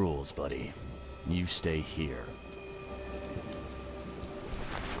 Them's the rules, buddy. You stay here.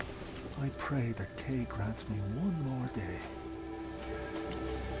 I pray that Kay grants me one more day.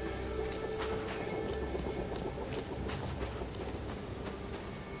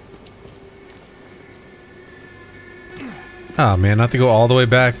 Oh man, not to go all the way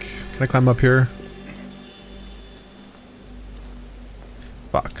back. Can I climb up here?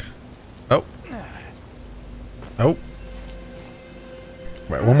 Fuck. Oh. Oh.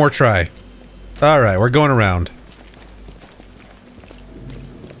 Right, one more try. Alright, we're going around.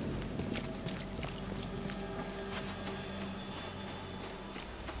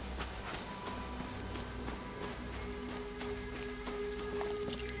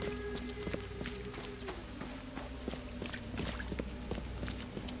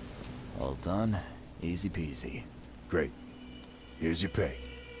 All done. Easy peasy. Great. Here's your pay.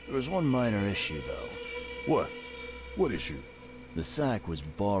 There was one minor issue, though. What? What issue? The sack was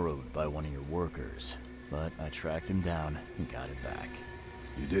borrowed by one of your workers, but I tracked him down and got it back.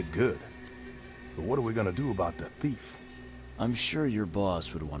 You did good. But what are we gonna do about the thief? I'm sure your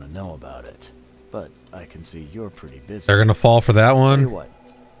boss would want to know about it, but I can see you're pretty busy. They're gonna fall for that Tell you one? what,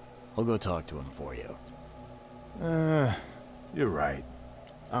 I'll go talk to him for you. You're right.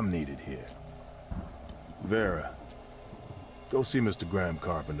 I'm needed here. Vera, go see Mr. Graham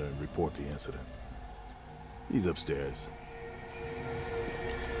Carpenter and report the incident. He's upstairs.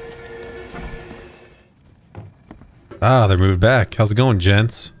 Ah, they're moved back. How's it going,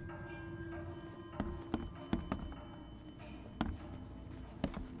 gents?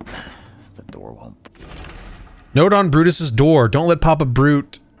 The door won't. Note on Brutus's door. Don't let Papa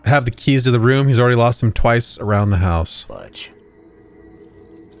Brute have the keys to the room. He's already lost them twice around the house. Budge.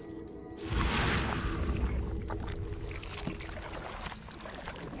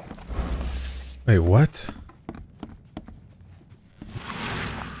 Wait, what?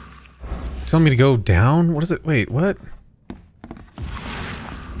 Telling me to go down? What is it? Wait, what?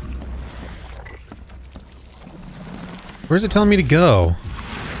 Where's it telling me to go?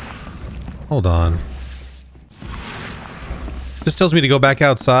 Hold on. Just tells me to go back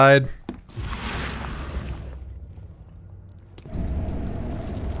outside.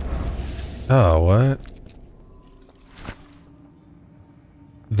 Oh, what?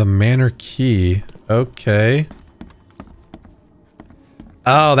 The manor key. Okay.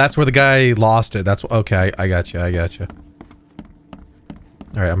 Oh, that's where the guy lost it. That's okay. I got you. I got you.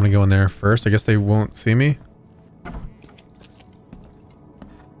 All right, I'm gonna go in there first. I guess they won't see me.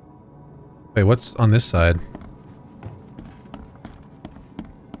 Wait, what's on this side?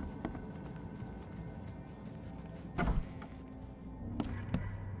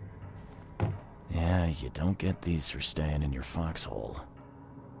 Yeah, you don't get these for staying in your foxhole.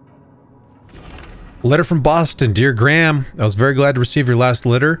 Letter from Boston. Dear Graham, I was very glad to receive your last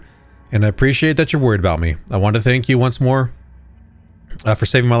letter, and I appreciate that you're worried about me. I want to thank you once more for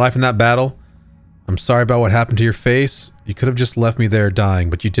saving my life in that battle. I'm sorry about what happened to your face. You could have just left me there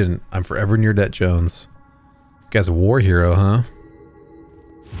dying, but you didn't. I'm forever in your debt, Jones. This guy's a war hero, huh?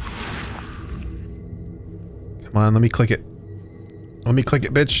 Come on, let me click it. Let me click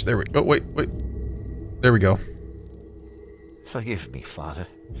it, bitch. There we go. Oh, wait. There we go. Forgive me, Father,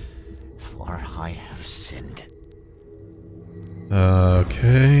 for I have sinned.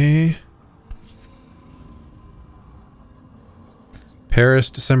 Okay. Paris,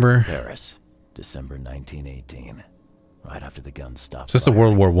 December 1918. Right after the guns stopped. It's just a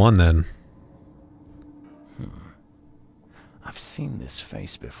World War I then. I've seen this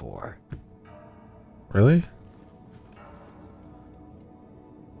face before. Really?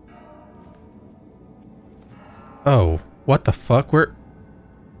 Oh, what the fuck? Where?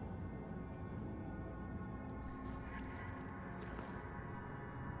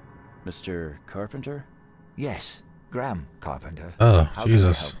 Mr. Carpenter? Yes, Graham Carpenter. Oh, How can I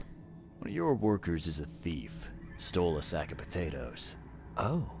Jesus. help? One of your workers is a thief. Stole a sack of potatoes.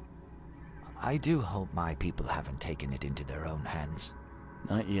 Oh. I do hope my people haven't taken it into their own hands.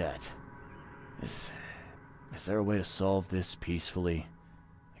 Not yet. Is there a way to solve this peacefully?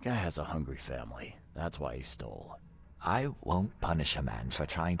 The guy has a hungry family. That's why he stole. I won't punish a man for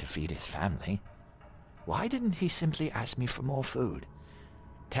trying to feed his family. Why didn't he simply ask me for more food?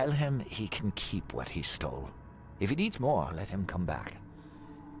 Tell him he can keep what he stole. If he needs more, let him come back.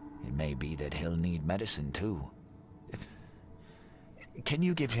 It may be that he'll need medicine too. Can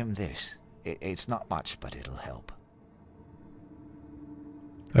you give him this? It's not much, but it'll help.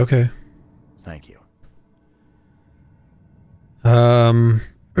 Okay. Thank you. I'm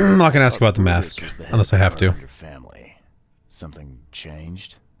not gonna ask about the mask unless I have to. Your family. Something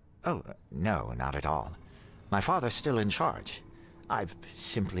changed? Oh, no, not at all. My father's still in charge. I've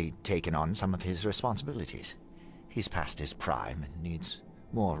simply taken on some of his responsibilities. He's past his prime and needs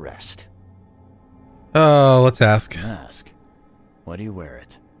more rest. Let's ask. Mask? Why do you wear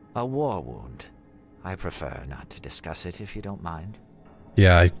it? A war wound. I prefer not to discuss it if you don't mind.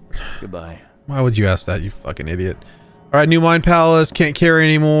 Yeah, Goodbye. Why would you ask that, you fucking idiot? Alright, New Mine Palace. Can't carry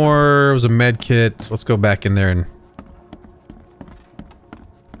anymore. It was a med kit. Let's go back in there and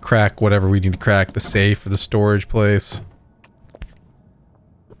crack whatever we need to crack. The safe or the storage place.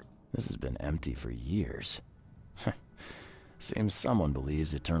 This has been empty for years. Seems someone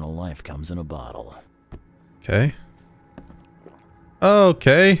believes eternal life comes in a bottle. Okay.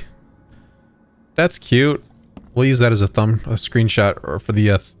 Okay. That's cute. We'll use that as a screenshot or for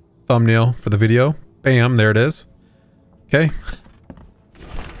the thumbnail for the video. Bam, there it is. Okay.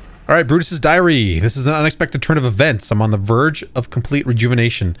 All right, Brutus's diary. This is an unexpected turn of events. I'm on the verge of complete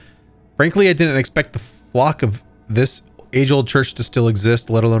rejuvenation. Frankly, I didn't expect the flock of this age-old church to still exist,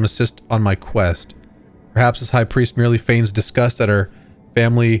 let alone assist on my quest. Perhaps this high priest merely feigns disgust at our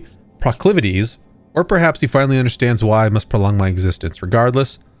family proclivities, or perhaps he finally understands why I must prolong my existence.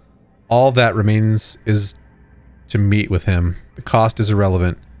 Regardless, all that remains is to meet with him. The cost is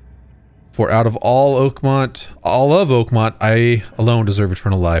irrelevant. For out of all of Oakmont, I alone deserve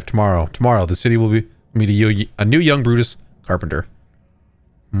eternal life. Tomorrow, the city will meet a new young Brutus Carpenter.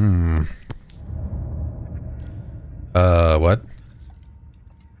 What?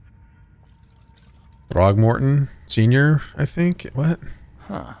 Throgmorton Sr., I think? What?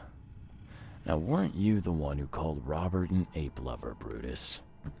 Huh. Now, weren't you the one who called Robert an ape lover, Brutus?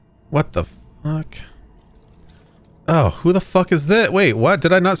 What the fuck? Oh, who the fuck is that? Wait, what?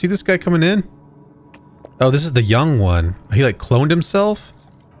 Did I not see this guy coming in? Oh, this is the young one. He, like, cloned himself?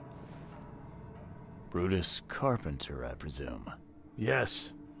 Brutus Carpenter, I presume.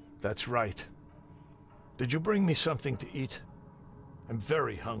 Yes, that's right. Did you bring me something to eat? I'm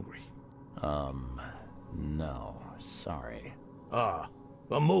very hungry. No, sorry. Ah,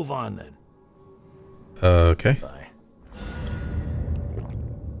 well, move on then. Okay. Bye.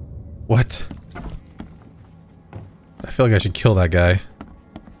 What? I feel like I should kill that guy.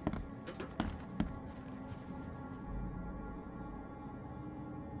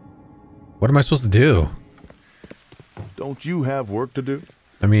 What am I supposed to do? Don't you have work to do?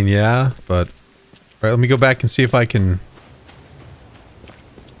 I mean, yeah, but... Alright, let me go back and see if I can...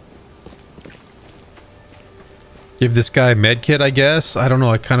 Give this guy med kit, I guess. I don't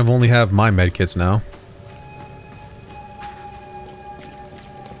know. I kind of only have my med kits now.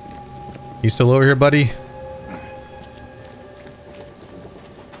 You still over here, buddy?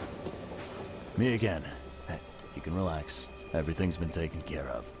 Me again. Hey, you can relax. Everything's been taken care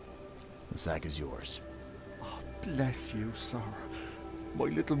of. The sack is yours. Oh, bless you, sir. My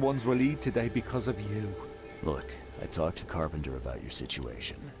little ones will eat today because of you. Look, I talked to Carpenter about your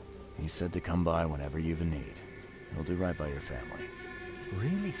situation. He said to come by whenever you've a need. He'll do right by your family.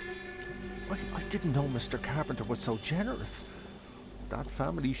 Really? I didn't know Mr. Carpenter was so generous. That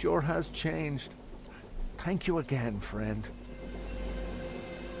family sure has changed. Thank you again, friend.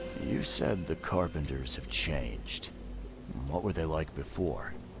 You said the Carpenters have changed. What were they like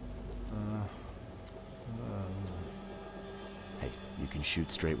before? Hey, you can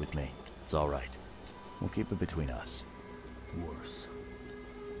shoot straight with me. It's all right. We'll keep it between us. Worse.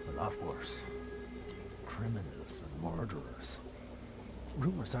 A lot worse. Criminals and murderers.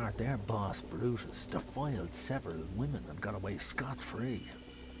 Rumors are their boss, Brutus, defiled several women and got away scot-free.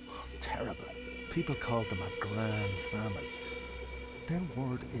 Oh, terrible. People called them a grand family. Their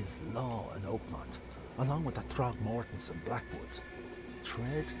word is law in Oakmont, along with the Throgmortons and Blackwoods.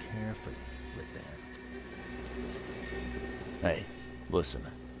 Tread carefully with them. Hey, listen.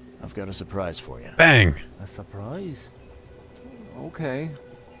 I've got a surprise for you. Bang! A surprise? Okay.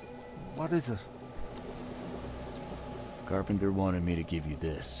 What is it? Carpenter wanted me to give you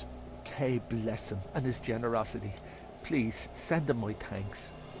this. Kay bless him and his generosity. Please, send him my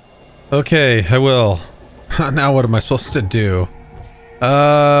thanks. Okay, I will. Now what am I supposed to do?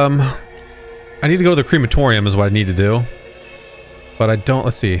 I need to go to the crematorium is what I need to do. But I don't,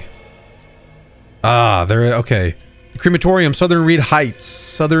 let's see. Ah, there, okay. The crematorium, Southern Reed Heights.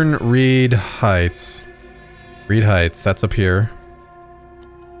 Southern Reed Heights. Reed Heights, that's up here.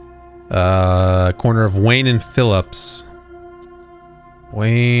 Corner of Wayne and Phillips.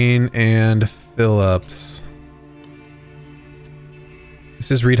 Wayne and Phillips.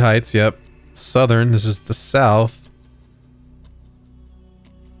 This is Reed Heights, yep. Southern, this is the south.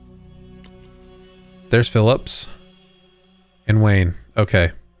 There's Phillips. And Wayne.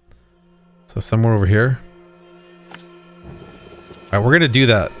 Okay. So somewhere over here. Alright, we're gonna do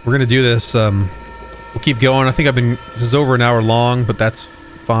that. We're gonna do this. We'll keep going. I think this is over an hour long, but that's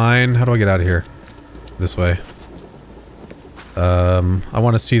fine. How do I get out of here? This way. I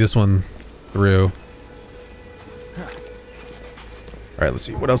want to see this one through. Alright, let's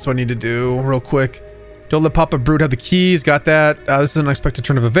see. What else do I need to do real quick? Don't let Papa Brute have the keys. Got that. This is an unexpected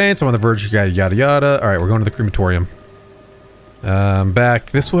turn of events. I'm on the verge of yada yada. Alright, we're going to the crematorium.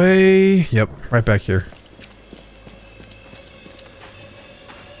 Back this way. Yep, right back here.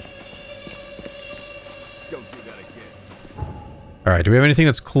 Alright, do we have anything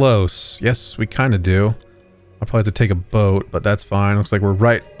that's close? Yes, we kind of do. I'll probably have to take a boat, but that's fine. Looks like we're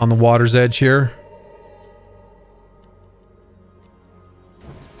right on the water's edge here.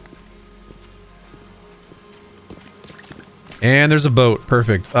 And there's a boat.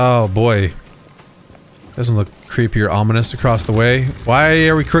 Perfect. Oh, boy. Doesn't look creepy or ominous across the way. Why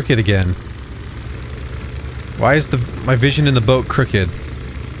are we crooked again? Why is my vision in the boat crooked?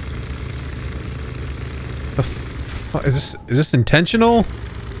 Is this intentional?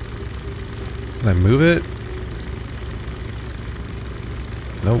 Can I move it?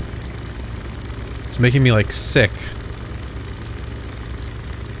 Nope. It's making me like sick.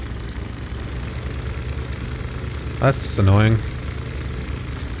 That's annoying.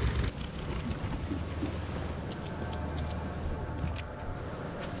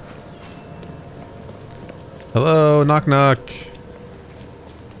 Hello, knock knock.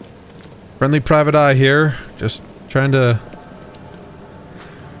 Friendly private eye here. Just trying to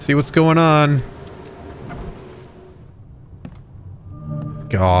see what's going on.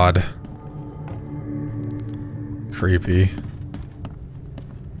 God. Creepy.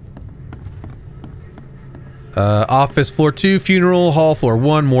 Office floor 2, funeral hall floor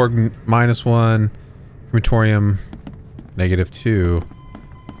 1, morgue -1, crematorium -2.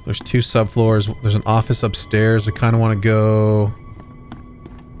 There's 2 subfloors. There's an office upstairs. I kind of want to go.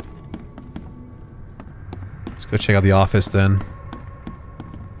 Let's go check out the office then.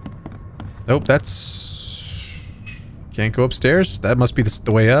 Nope, that's... Can't go upstairs? That must be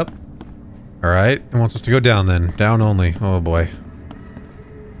the way up. Alright, it wants us to go down then. Down only. Oh boy.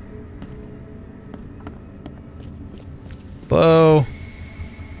 Hello?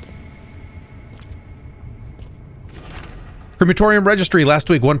 Crematorium registry. Last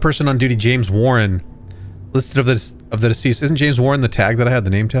week, one person on duty, James Warren, listed of the deceased. Isn't James Warren the tag that I had, the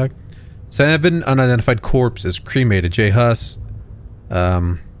name tag? 7 unidentified corpses cremated. J. Huss.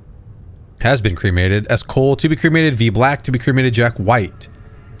 has been cremated. S. Cole, to be cremated. V. Black, to be cremated. Jack White,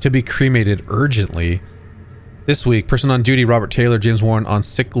 to be cremated urgently. This week, person on duty, Robert Taylor. James Warren on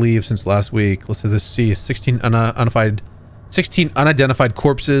sick leave since last week. Listed this C. 16 unidentified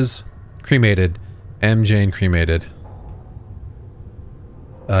corpses cremated. M. Jane cremated.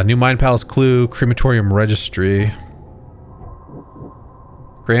 New Mind Palace clue, crematorium registry.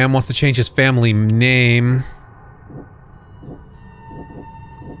 Graham wants to change his family name.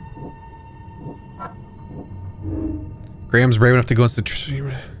 Graham's brave enough to go into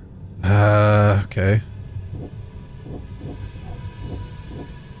the... okay.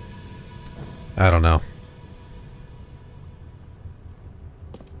 I don't know.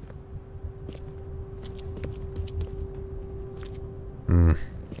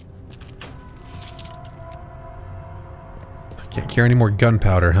 Can't carry any more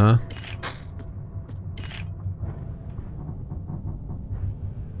gunpowder, huh?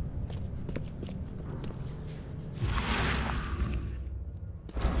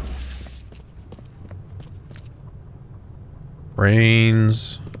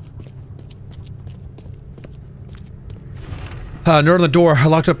 Brains. Note on the door. I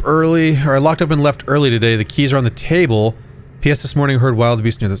locked up and left early today. The keys are on the table. P.S. This morning I heard wild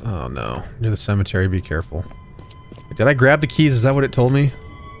beasts near this. Oh no. Near the cemetery. Be careful. Did I grab the keys? Is that what it told me?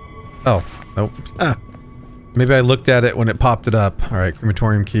 Oh. Nope. Ah. Maybe I looked at it when it popped it up. Alright.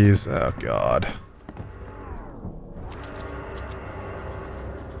 Crematorium keys. Oh god.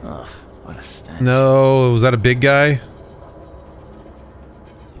 Ugh. What a stench. No. Was that a big guy?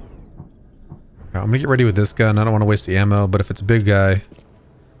 I'm gonna get ready with this gun. I don't want to waste the ammo, but if it's a big guy,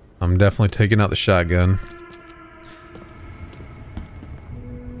 I'm definitely taking out the shotgun.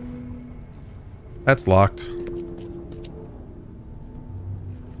 That's locked.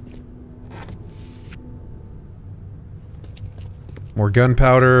 More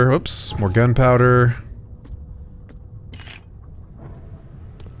gunpowder. Oops, more gunpowder.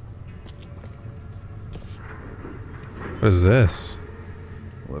 What is this?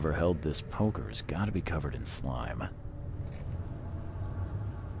 Whoever held this poker has got to be covered in slime.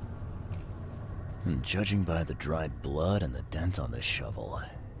 And judging by the dried blood and the dent on this shovel,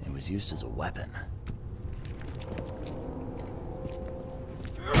 it was used as a weapon.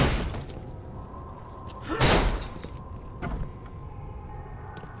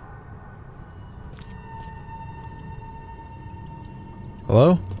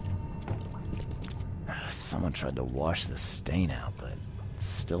 Hello? Someone tried to wash the stain out, but it's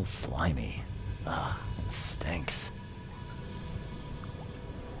still slimy. Ugh, it stinks.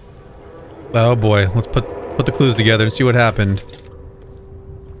 Oh boy, let's put the clues together and see what happened.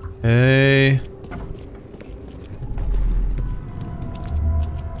 Hey.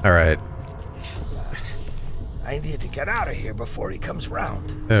 All right. I need to get out of here before he comes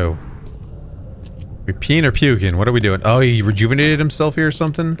round. Oh. We peeing or puking? What are we doing? Oh, he rejuvenated himself here or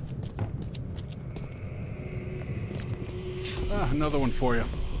something? Another one for you.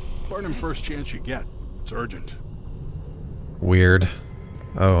 Burn him first chance you get. It's urgent. Weird.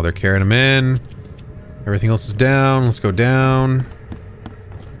 Oh, they're carrying him in. Everything else is down. Let's go down.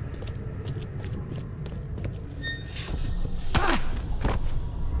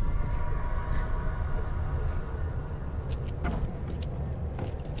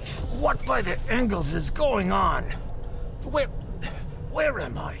 What by the Engels is going on? Where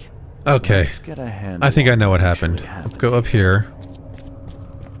am I? Okay. Let's get a hand I think I know what happened. Let's go up here.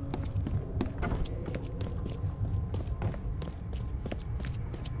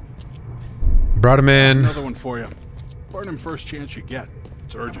 Brought him in. Another one for you. Burn him first chance you get.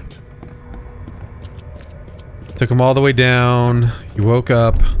 It's urgent. Took him all the way down. He woke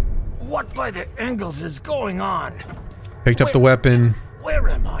up. What by the Engels is going on? Picked up the weapon. Where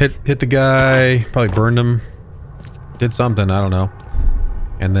am I? Hit the guy. Probably burned him. Did something. I don't know.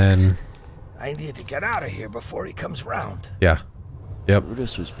 And then... I need to get out of here before he comes round. Yeah. Yep.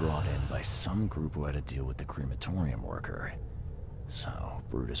 Brutus was brought in by some group who had to deal with the crematorium worker. So,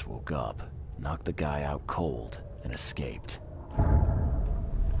 Brutus woke up, knocked the guy out cold, and escaped.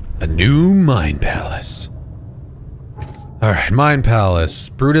 A new Mind Palace. Alright, Mind Palace.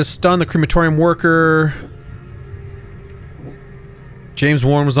 Brutus stunned the crematorium worker. James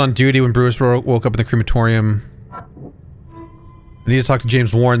Warren was on duty when Brutus woke up in the crematorium. I need to talk to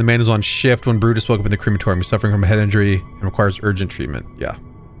James Warren. The man who's on shift when Brutus woke up in the crematorium. He's suffering from a head injury and requires urgent treatment. Yeah.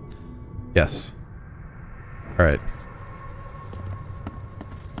 Yes. Alright.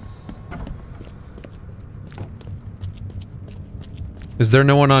 Is there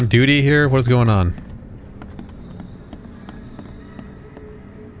no one on duty here? What is going on?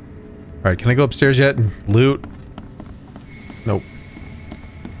 Alright, can I go upstairs yet and loot? Nope.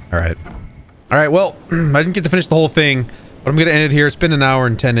 Alright. All right, well, I didn't get to finish the whole thing, but I'm going to end it here. It's been an hour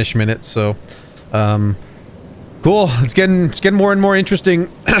and 10-ish minutes, so cool. It's getting more and more interesting.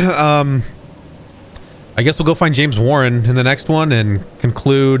 I guess we'll go find James Warren in the next one and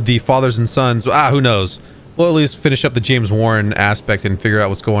conclude the fathers and sons. Who knows? We'll at least finish up the James Warren aspect and figure out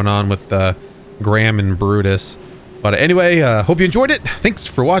what's going on with Graham and Brutus. But anyway, hope you enjoyed it. Thanks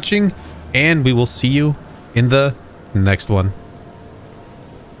for watching, and we will see you in the next one.